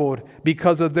marveled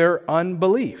because of their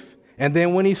unbelief. And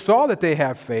then when he saw that they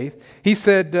have faith, he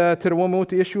said to the woman with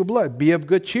the issue of blood, be of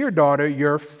good cheer, daughter,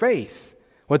 your faith.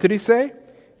 What did he say?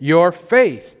 Your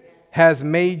faith has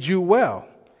made you well.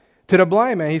 To the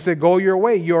blind man, he said, go your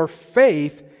way. Your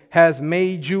faith has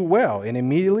made you well. And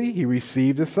immediately he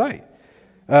received his sight.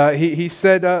 He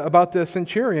said about the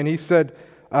centurion, he said,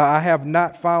 I have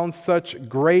not found such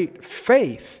great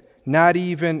faith, not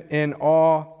even in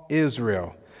all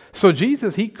Israel. So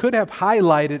Jesus, he could have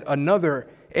highlighted another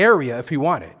area if he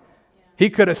wanted. He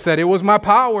could have said, it was my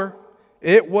power.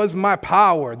 It was my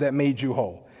power that made you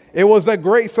whole. It was the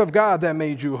grace of God that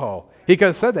made you whole. He could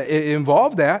have said that. It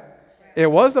involved that. It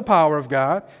was the power of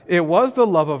God. It was the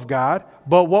love of God.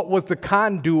 But what was the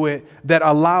conduit that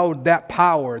allowed that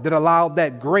power, that allowed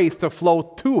that grace to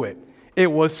flow to it?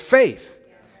 It was faith.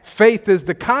 Faith is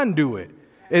the conduit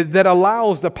that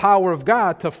allows the power of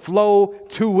God to flow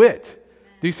to it.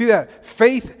 Do you see that?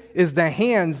 Faith is the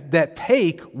hands that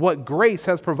take what grace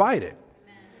has provided.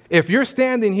 If you're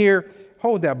standing here,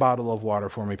 hold that bottle of water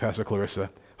for me, Pastor Clarissa.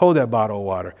 Hold that bottle of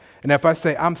water. And if I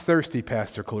say, I'm thirsty,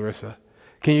 Pastor Clarissa,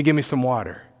 can you give me some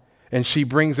water? And she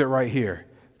brings it right here.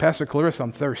 Pastor Clarissa,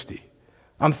 I'm thirsty.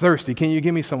 I'm thirsty. Can you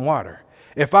give me some water?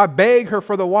 If I beg her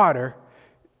for the water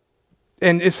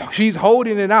and she's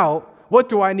holding it out, what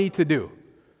do I need to do?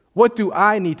 What do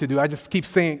I need to do? I just keep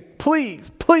saying, please,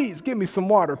 please give me some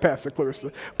water, Pastor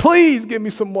Clarissa. Please give me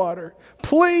some water.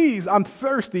 Please, I'm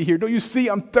thirsty here. Don't you see?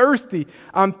 I'm thirsty.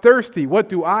 I'm thirsty. What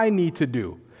do I need to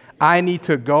do? I need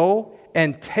to go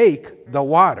and take the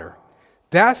water.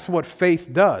 That's what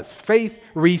faith does. Faith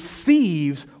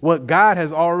receives what God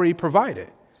has already provided.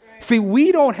 Right. See,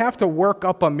 we don't have to work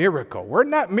up a miracle. We're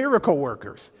not miracle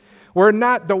workers. We're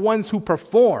not the ones who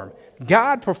perform.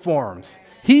 God performs.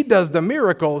 He does the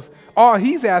miracles. All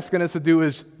he's asking us to do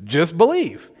is just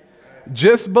believe.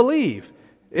 Just believe.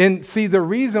 And see, the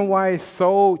reason why it's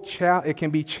it can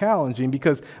be challenging,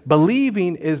 because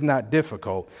believing is not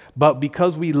difficult, but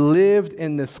because we lived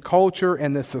in this culture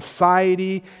and this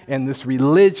society and this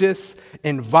religious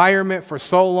environment for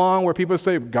so long where people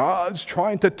say, God's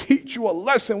trying to teach you a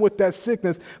lesson with that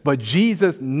sickness. But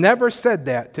Jesus never said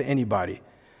that to anybody.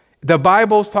 The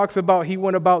Bible talks about he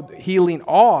went about healing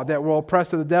all that were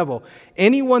oppressed of the devil.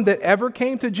 Anyone that ever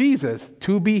came to Jesus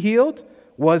to be healed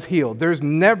was healed. There's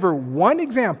never one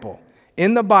example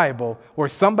in the Bible where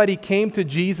somebody came to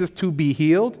Jesus to be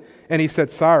healed and he said,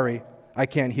 sorry, I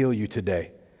can't heal you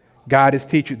today. God is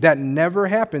teaching. That never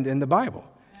happened in the Bible.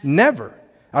 Never.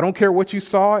 I don't care what you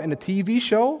saw in a TV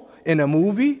show, in a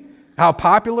movie, how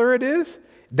popular it is.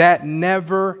 That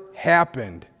never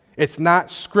happened. It's not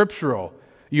scriptural.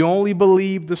 You only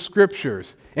believe the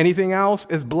scriptures. Anything else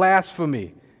is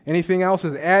blasphemy. Anything else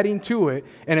is adding to it,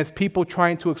 and it's people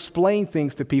trying to explain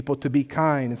things to people to be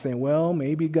kind and saying, well,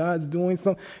 maybe God's doing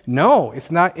something. No, it's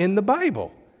not in the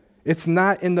Bible. It's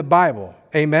not in the Bible.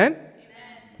 Amen? Amen.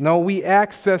 No, we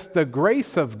access the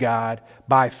grace of God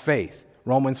by faith.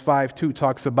 Romans 5:2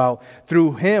 talks about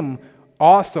through him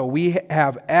also we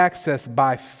have access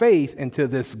by faith into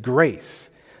this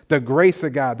grace. The grace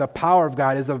of God, the power of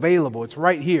God is available. It's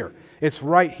right here. It's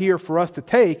right here for us to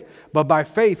take, but by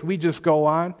faith, we just go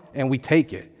on and we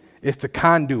take it. It's the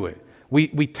conduit.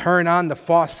 We turn on the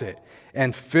faucet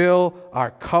and fill our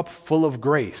cup full of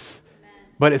grace.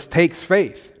 But it takes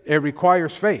faith. It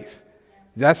requires faith.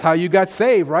 That's how you got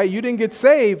saved, right? You didn't get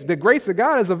saved. The grace of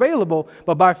God is available,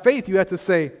 but by faith, you have to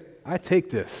say, I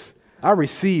take this. I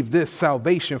receive this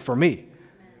salvation for me.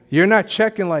 You're not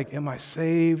checking like, am I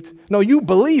saved? No, you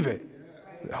believe it.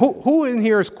 Who in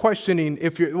here is questioning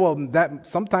if you're, well, that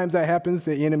sometimes that happens,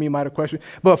 the enemy might have questioned,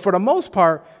 but for the most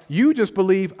part, you just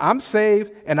believe I'm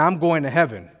saved and I'm going to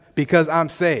heaven because I'm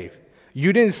saved.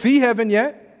 You didn't see heaven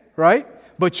yet, right?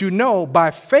 But you know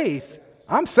by faith,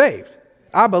 I'm saved.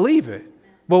 I believe it.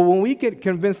 But when we get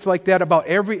convinced like that about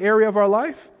every area of our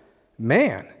life,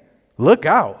 man, look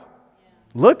out.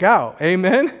 Look out.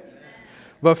 Amen.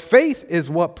 But faith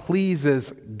is what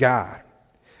pleases God.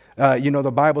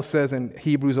 The Bible says in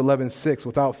Hebrews 11:6,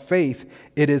 without faith,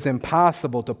 it is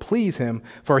impossible to please him,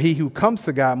 for he who comes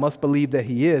to God must believe that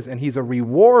he is, and he's a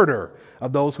rewarder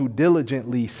of those who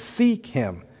diligently seek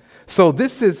him. So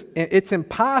it's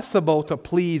impossible to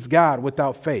please God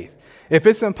without faith. If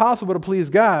it's impossible to please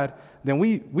God, then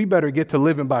we better get to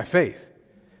living by faith.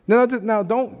 Now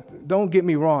don't get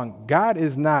me wrong. God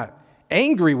is not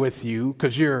angry with you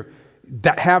because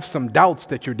that have some doubts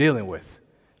that you're dealing with.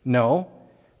 No.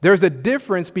 There's a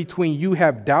difference between you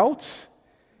have doubts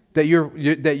that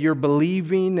you're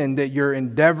believing and that you're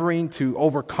endeavoring to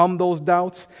overcome those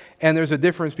doubts. And there's a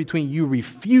difference between you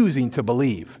refusing to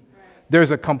believe.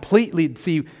 There's a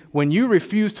when you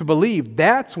refuse to believe,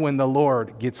 that's when the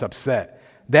Lord gets upset.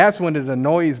 That's when it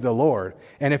annoys the Lord.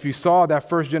 And if you saw that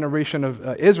first generation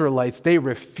of Israelites, they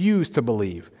refused to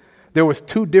believe. There was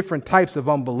two different types of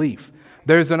unbelief.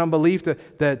 There's an unbelief that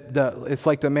it's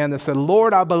like the man that said,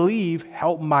 Lord, I believe,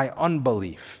 help my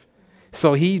unbelief.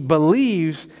 So he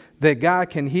believes that God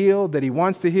can heal, that he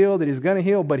wants to heal, that he's going to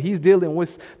heal, but he's dealing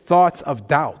with thoughts of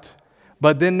doubt.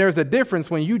 But then there's a difference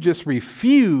when you just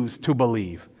refuse to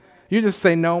believe. You just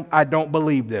say, no, I don't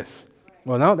believe this.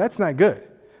 Well, no, that's not good.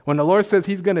 When the Lord says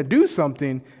he's going to do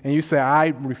something and you say, I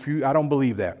refuse, I don't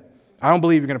believe that. I don't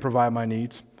believe you're going to provide my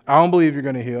needs. I don't believe you're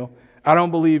going to heal. I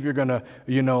don't believe you're going to,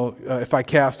 if I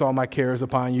cast all my cares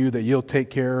upon you, that you'll take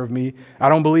care of me. I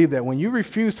don't believe that. When you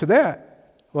refuse to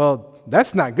that, well,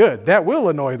 that's not good. That will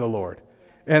annoy the Lord.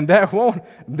 And that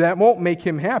won't make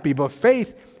him happy. But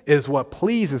faith is what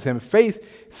pleases him.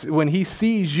 Faith, when he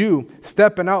sees you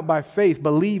stepping out by faith,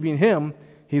 believing him,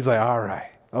 he's like, all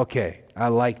right, okay, I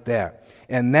like that.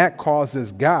 And that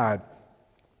causes God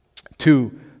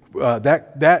to,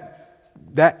 that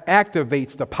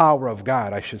activates the power of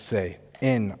God, I should say,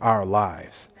 in our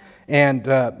lives. And,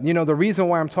 the reason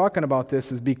why I'm talking about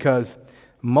this is because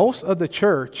most of the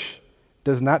church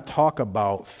does not talk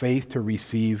about faith to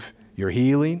receive your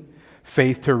healing,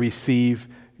 faith to receive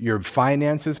your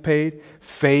finances paid,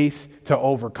 faith to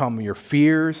overcome your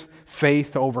fears,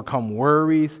 faith to overcome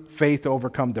worries, faith to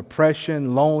overcome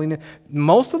depression, loneliness.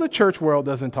 Most of the church world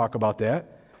doesn't talk about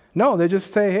that. No, they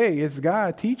just say, hey, it's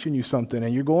God teaching you something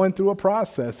and you're going through a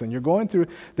process and you're going through.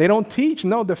 They don't teach.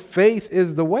 No, the faith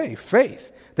is the way.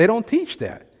 Faith. They don't teach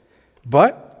that.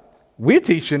 But we're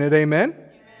teaching it, amen?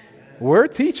 We're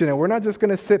teaching it. We're not just going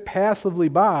to sit passively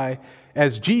by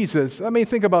as Jesus. I mean,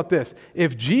 think about this.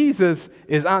 If Jesus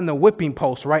is on the whipping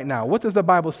post right now, what does the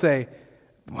Bible say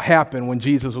happened when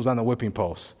Jesus was on the whipping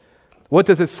post? What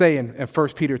does it say in 1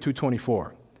 Peter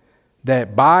 2:24?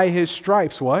 That by his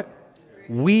stripes, what?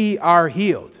 We are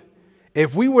healed.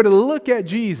 If we were to look at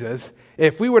Jesus,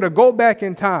 if we were to go back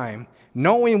in time,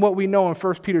 knowing what we know in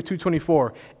 1 Peter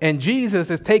 2:24, and Jesus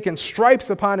has taken stripes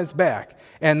upon his back,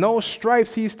 and those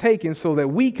stripes he's taken so that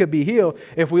we could be healed,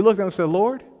 if we looked at him and said,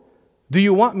 Lord, do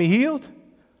you want me healed?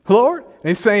 Lord? And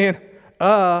he's saying,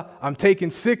 I'm taking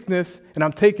sickness and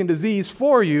I'm taking disease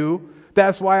for you.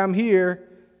 That's why I'm here.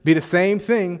 Be the same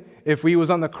thing if we was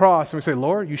on the cross and we say,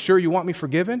 Lord, you sure you want me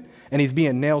forgiven? And he's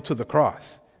being nailed to the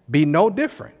cross. Be no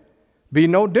different. Be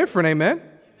no different, amen?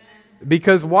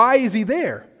 Because why is he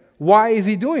there? Why is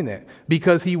he doing that?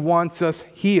 Because he wants us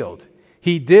healed.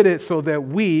 He did it so that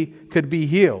we could be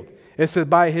healed. It says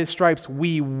by his stripes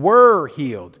we were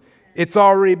healed. It's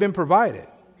already been provided.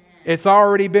 It's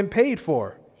already been paid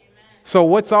for. So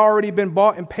what's already been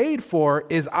bought and paid for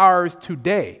is ours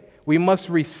today. We must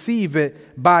receive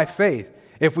it by faith.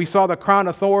 If we saw the crown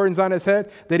of thorns on his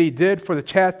head that he did for the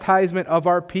chastisement of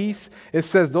our peace, it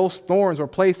says those thorns were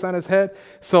placed on his head.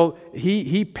 So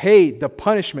he paid the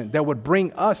punishment that would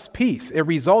bring us peace. It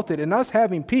resulted in us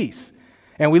having peace.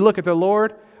 And we look at the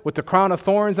Lord with the crown of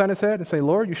thorns on his head and say,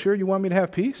 Lord, you sure you want me to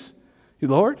have peace?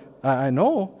 Lord, I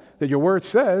know that your word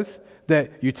says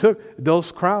that you took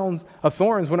those crowns of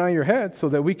thorns went on your head so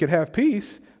that we could have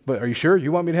peace. But are you sure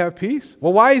you want me to have peace?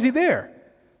 Well, why is he there?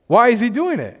 Why is he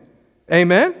doing it?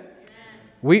 Amen?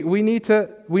 We need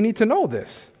to know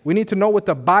this. We need to know what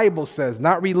the Bible says,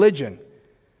 not religion,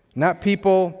 not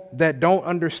people that don't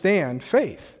understand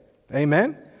faith.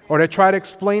 Amen? Or that try to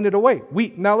explain it away.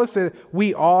 Now listen,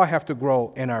 we all have to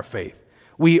grow in our faith.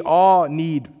 We all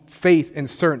need faith in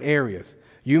certain areas.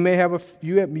 You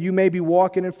may be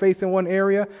walking in faith in one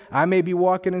area. I may be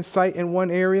walking in sight in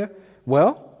one area.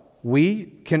 Well, we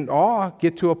can all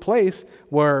get to a place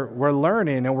where we're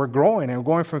learning and we're growing and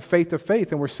we're going from faith to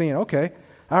faith and we're seeing, okay,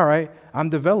 all right, I'm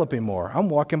developing more. I'm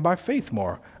walking by faith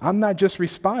more. I'm not just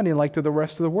responding like the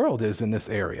rest of the world is in this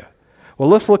area. Well,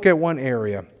 let's look at one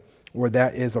area where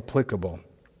that is applicable.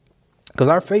 Because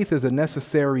our faith is a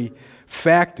necessary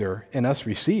factor in us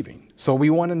receiving. So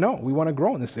we want to know. We want to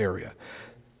grow in this area.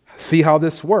 See how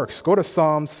this works. Go to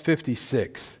Psalms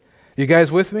 56. You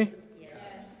guys with me? Yes.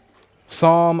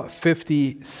 Psalm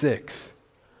 56.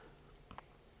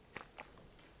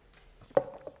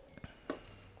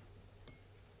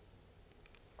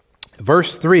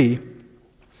 Verse 3.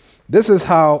 This is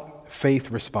how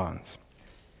faith responds.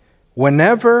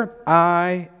 Whenever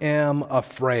I am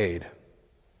afraid,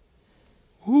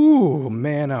 ooh,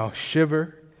 man, I'll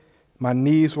shiver. My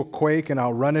knees will quake and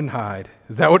I'll run and hide.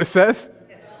 Is that what it says?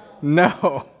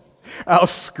 No. I'll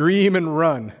scream and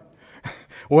run.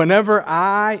 Whenever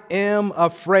I am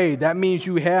afraid, that means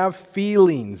you have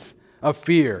feelings of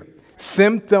fear.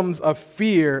 Symptoms of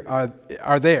fear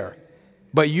are there.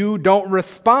 But you don't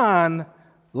respond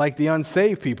like the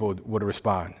unsaved people would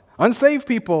respond. Unsaved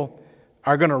people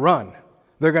are going to run.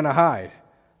 They're going to hide.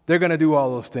 They're going to do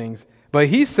all those things. But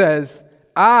he says,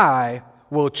 I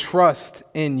will trust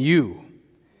in you.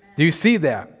 Do you see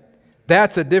that?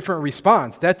 That's a different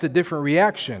response. That's a different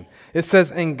reaction. It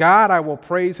says, in God I will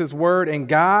praise his word. In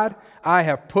God I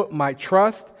have put my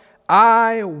trust.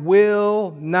 I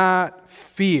will not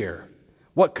fear.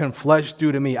 What can flesh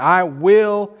do to me? I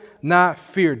will not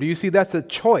fear. Do you see? That's a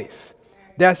choice.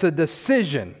 That's a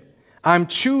decision. I'm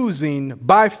choosing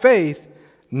by faith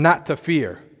not to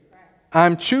fear.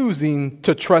 I'm choosing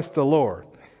to trust the Lord.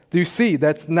 Do you see?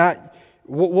 That's not,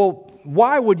 well,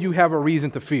 why would you have a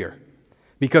reason to fear?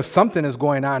 Because something is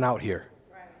going on out here.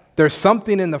 There's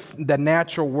something in the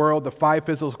natural world, the five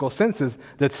physical senses,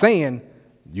 that's saying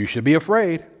you should be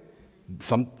afraid.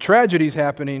 Some tragedies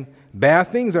happening, bad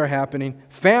things are happening,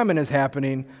 famine is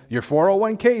happening, your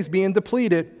 401k is being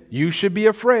depleted. You should be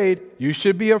afraid. You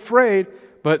should be afraid.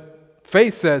 But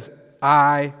faith says,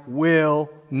 I will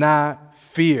not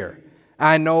fear.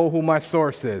 I know who my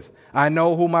source is. I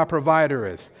know who my provider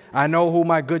is. I know who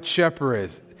my good shepherd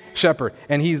is.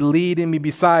 And he's leading me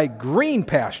beside green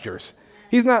pastures.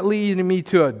 He's not leading me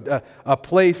to a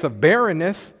place of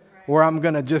barrenness where I'm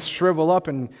going to just shrivel up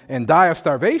and die of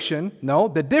starvation. No,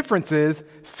 the difference is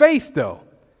faith, though.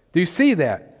 Do you see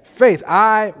that? Faith.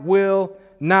 I will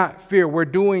not fear. We're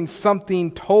doing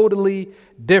something totally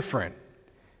different.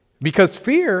 Because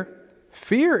fear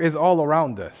is all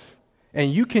around us.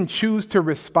 And you can choose to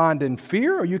respond in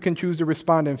fear or you can choose to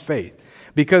respond in faith.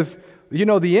 Because,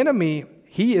 the enemy,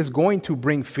 he is going to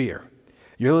bring fear.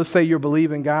 Let's say you're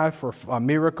believing God for a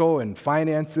miracle and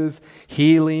finances,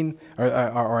 healing,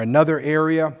 or another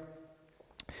area.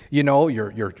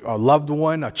 Your a loved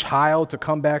one, a child to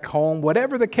come back home,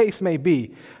 whatever the case may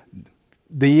be.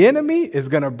 The enemy is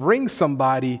going to bring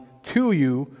somebody to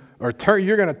you, or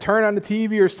you're going to turn on the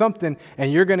TV or something,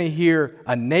 and you're going to hear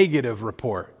a negative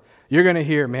report. You're going to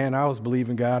hear, man, I was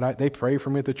believing God. They prayed for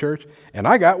me at the church, and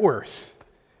I got worse.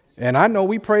 And I know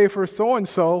we prayed for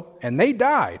so-and-so, and they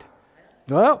died.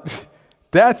 Well,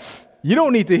 you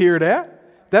don't need to hear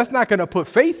that. That's not going to put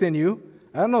faith in you.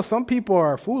 I don't know, some people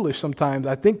are foolish sometimes.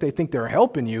 I think they think they're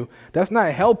helping you. That's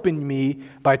not helping me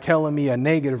by telling me a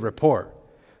negative report.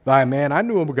 Man, I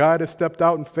knew a guy that stepped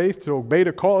out in faith to obey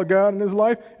the call of God in his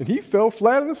life, and he fell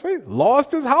flat on his face,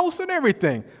 lost his house and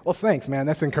everything. Well, thanks, man.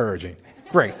 That's encouraging.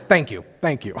 Great. Thank you.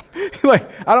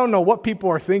 I don't know what people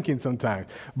are thinking sometimes.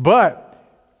 But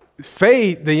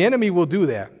faith, the enemy will do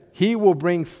that. He will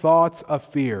bring thoughts of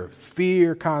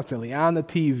fear constantly on the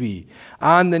TV,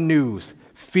 on the news,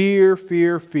 fear.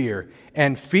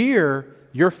 And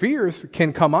your fears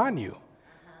can come on you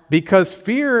because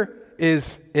fear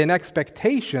is an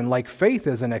expectation like faith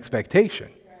is an expectation.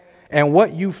 And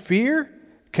what you fear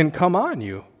can come on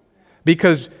you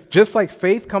because just like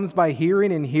faith comes by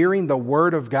hearing and hearing the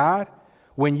word of God,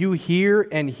 when you hear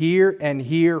and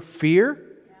hear fear,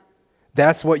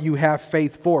 that's what you have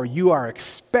faith for. You are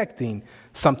expecting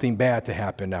something bad to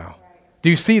happen now. Do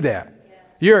you see that? Yes.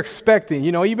 You're expecting,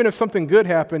 even if something good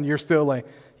happened, you're still like,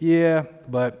 yeah,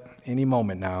 but any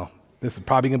moment now, this is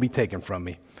probably going to be taken from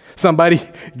me. Somebody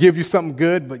give you something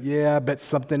good, but yeah, I bet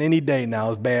something any day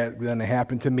now is bad going to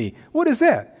happen to me. What is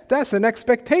that? That's an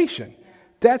expectation.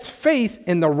 That's faith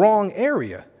in the wrong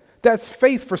area. That's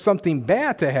faith for something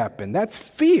bad to happen. That's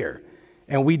fear.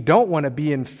 And we don't want to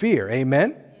be in fear.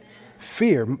 Amen?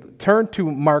 Fear. Turn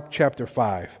to Mark chapter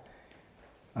 5.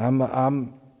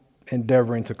 I'm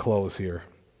endeavoring to close here.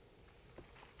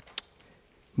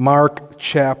 Mark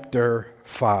chapter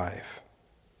 5.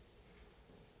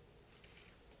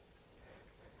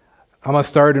 I'm going to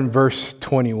start in verse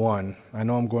 21. I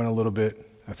know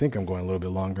I think I'm going a little bit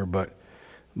longer, but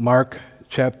Mark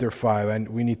chapter 5.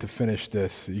 We need to finish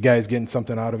this. You guys getting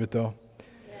something out of it though?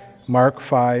 Yes. Mark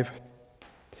 5.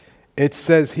 It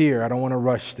says here, I don't want to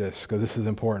rush this because this is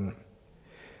important.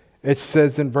 It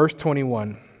says in verse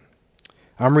 21,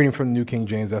 I'm reading from the New King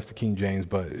James, that's the King James,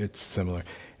 but it's similar.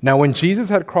 Now when Jesus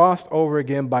had crossed over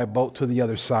again by boat to the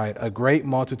other side, a great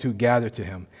multitude gathered to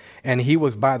him, and he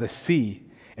was by the sea.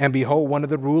 And behold, one of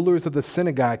the rulers of the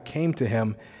synagogue came to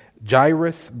him,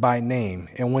 Jairus by name.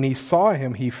 And when he saw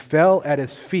him, he fell at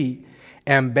his feet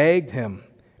and begged him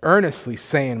earnestly,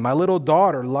 saying, my little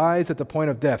daughter lies at the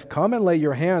point of death. Come and lay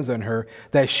your hands on her,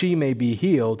 that she may be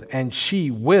healed, and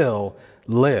she will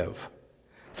live.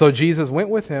 So Jesus went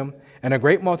with him, and a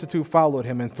great multitude followed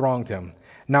him and thronged him.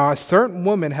 Now a certain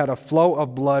woman had a flow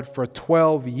of blood for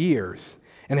 12 years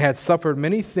and had suffered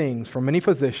many things from many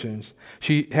physicians.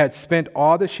 She had spent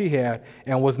all that she had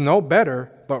and was no better,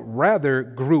 but rather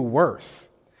grew worse.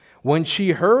 When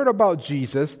she heard about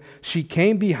Jesus, she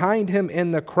came behind him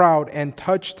in the crowd and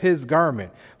touched his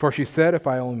garment. For she said, if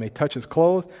I only may touch his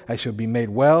clothes, I shall be made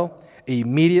well.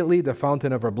 Immediately the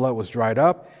fountain of her blood was dried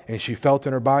up, and she felt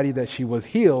in her body that she was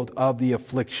healed of the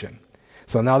affliction.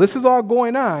 So now this is all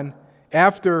going on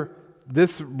after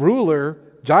this ruler,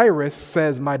 Jairus,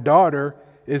 says, my daughter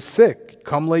is sick.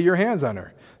 Come lay your hands on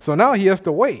her. So now he has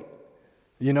to wait.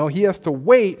 He has to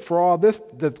wait for all this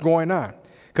that's going on.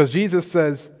 Because Jesus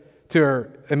says to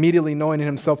her, immediately knowing in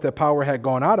himself that power had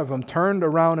gone out of him, turned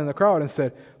around in the crowd and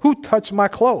said, who touched my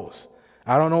clothes?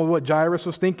 I don't know what Jairus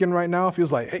was thinking right now. If he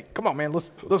was like, hey, come on, man,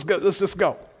 let's go, let's just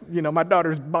go. My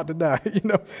daughter's about to die,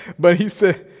 But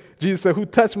Jesus said, who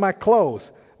touched my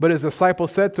clothes? But his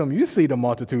disciples said to him, you see the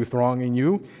multitude thronging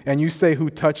you, and you say, who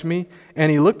touched me?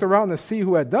 And he looked around to see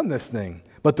who had done this thing.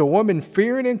 But the woman,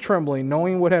 fearing and trembling,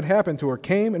 knowing what had happened to her,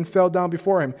 came and fell down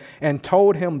before him and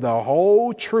told him the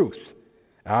whole truth.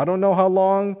 I don't know how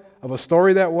long of a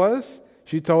story that was.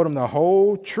 She told him the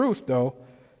whole truth, though.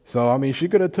 So, she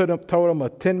could have told him a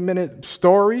 10-minute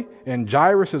story, and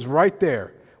Jairus is right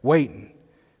there,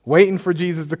 waiting for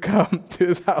Jesus to come to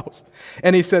his house.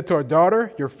 And he said to her,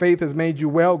 daughter, your faith has made you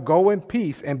well. Go in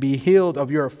peace and be healed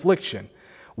of your affliction.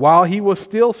 While he was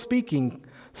still speaking,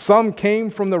 some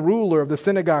came from the ruler of the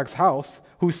synagogue's house,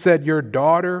 who said, your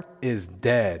daughter is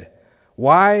dead.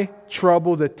 Why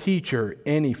trouble the teacher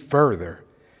any further?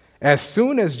 As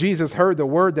soon as Jesus heard the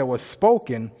word that was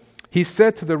spoken, he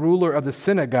said to the ruler of the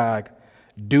synagogue,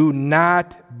 do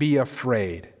not be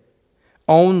afraid,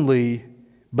 only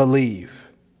believe.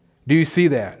 Do you see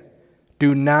that?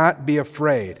 Do not be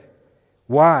afraid.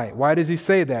 Why? Why does he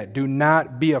say that? Do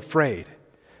not be afraid.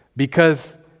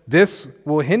 Because this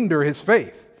will hinder his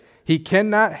faith. He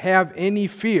cannot have any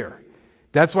fear.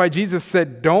 That's why Jesus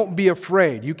said, don't be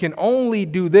afraid. You can only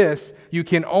do this. You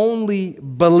can only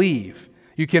believe.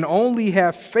 You can only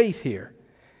have faith here.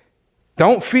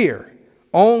 Don't fear,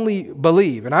 only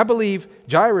believe. And I believe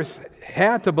Jairus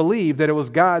had to believe that it was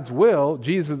God's will.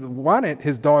 Jesus wanted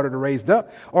his daughter to raise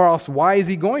up, or else why is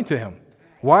he going to him?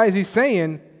 Why is he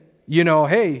saying,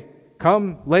 hey,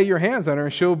 come lay your hands on her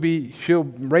and she'll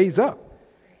raise up?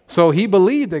 So he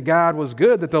believed that God was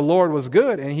good, that the Lord was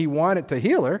good, and he wanted to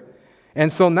heal her.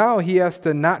 And so now he has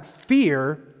to not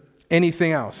fear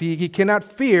anything else. He cannot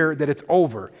fear that it's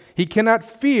over. He cannot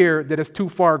fear that it's too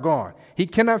far gone. He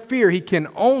cannot fear. He can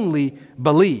only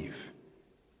believe.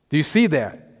 Do you see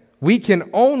that? We can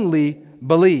only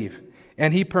believe.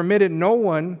 And he permitted no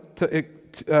one to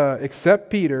except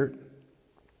Peter,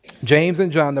 James,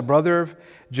 and John, the brother of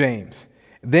James.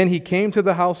 Then he came to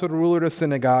the house of the ruler of the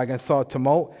synagogue and saw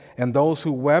tumult and those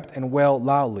who wept and wailed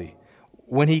loudly.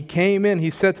 When he came in, he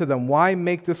said to them, why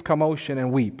make this commotion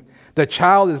and weep? The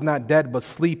child is not dead, but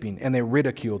sleeping. And they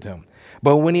ridiculed him.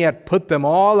 But when he had put them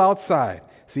all outside,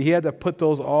 see, he had to put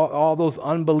all those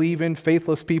unbelieving,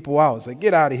 faithless people out. Say,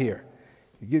 get out of here.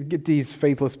 Get these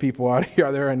faithless people out of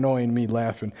here. They're annoying me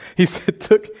laughing. He said,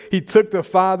 he took the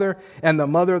father and the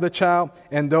mother of the child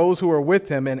and those who were with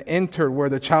him and entered where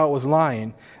the child was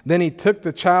lying. Then he took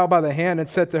the child by the hand and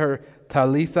said to her,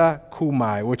 Talitha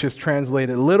Kumai, which is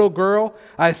translated, little girl,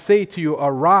 I say to you,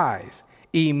 arise.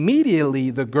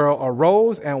 Immediately the girl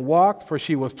arose and walked, for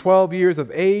she was 12 years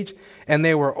of age, and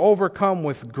they were overcome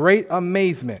with great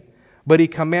amazement. But he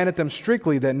commanded them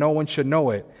strictly that no one should know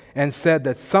it, and said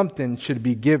that something should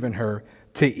be given her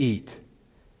to eat.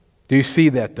 Do you see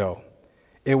that, though?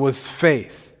 It was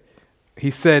faith.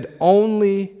 He said,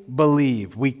 only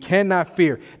believe. We cannot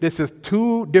fear. This is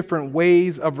two different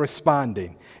ways of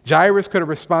responding. Jairus could have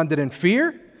responded in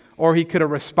fear, or he could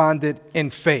have responded in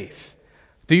faith.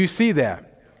 Do you see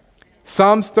that?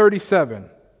 Psalms 37,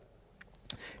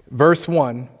 verse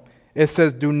 1, it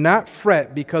says, do not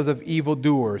fret because of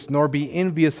evildoers, nor be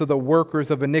envious of the workers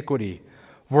of iniquity,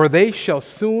 for they shall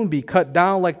soon be cut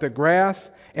down like the grass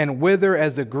and wither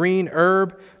as the green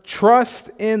herb. Trust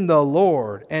in the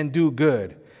Lord and do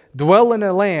good. Dwell in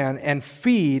the land and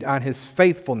feed on his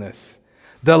faithfulness.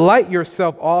 Delight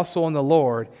yourself also in the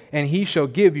Lord, and he shall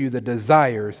give you the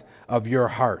desires of your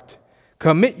heart.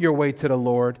 Commit your way to the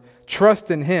Lord, trust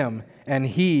in him, and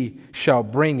he shall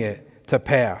bring it to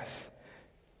pass.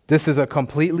 This is a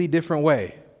completely different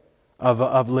way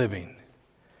of living.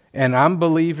 And I'm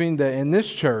believing that in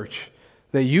this church,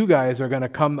 that you guys are going to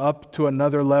come up to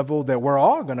another level, that we're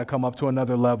all going to come up to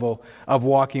another level of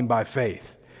walking by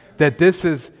faith. That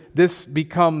this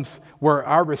becomes where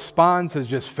our response is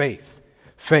just faith.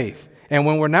 Faith. And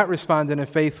when we're not responding in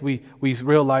faith, we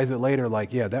realize it later,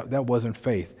 like, yeah, that wasn't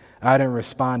faith. I didn't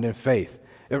respond in faith.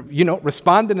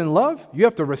 Responding in love, you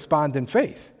have to respond in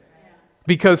faith.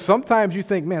 Because sometimes you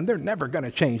think, man, they're never going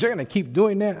to change. They're going to keep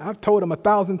doing that. I've told them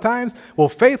 1,000 times. Well,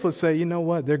 faith would say, you know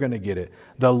what? They're going to get it.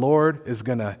 The Lord is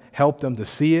going to help them to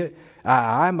see it.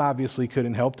 I obviously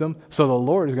couldn't help them. So the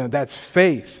Lord is going to, that's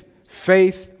faith.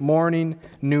 Faith, morning,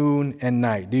 noon, and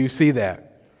night. Do you see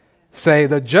that? Say,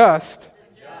 the just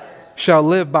shall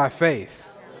live by faith.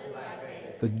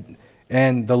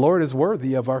 And the Lord is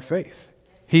worthy of our faith.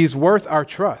 He's worth our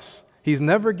trust. He's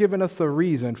never given us a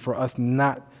reason for us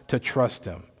not to trust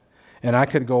him. And I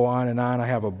could go on and on. I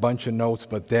have a bunch of notes,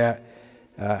 but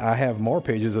I have more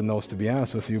pages of notes, to be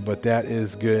honest with you, but that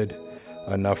is good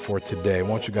enough for today.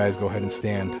 Won't you guys go ahead and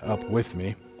stand up with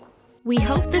me? We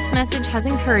hope this message has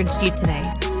encouraged you today.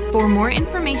 For more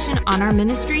information on our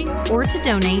ministry or to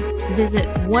donate, visit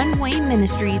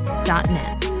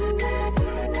onewayministries.net.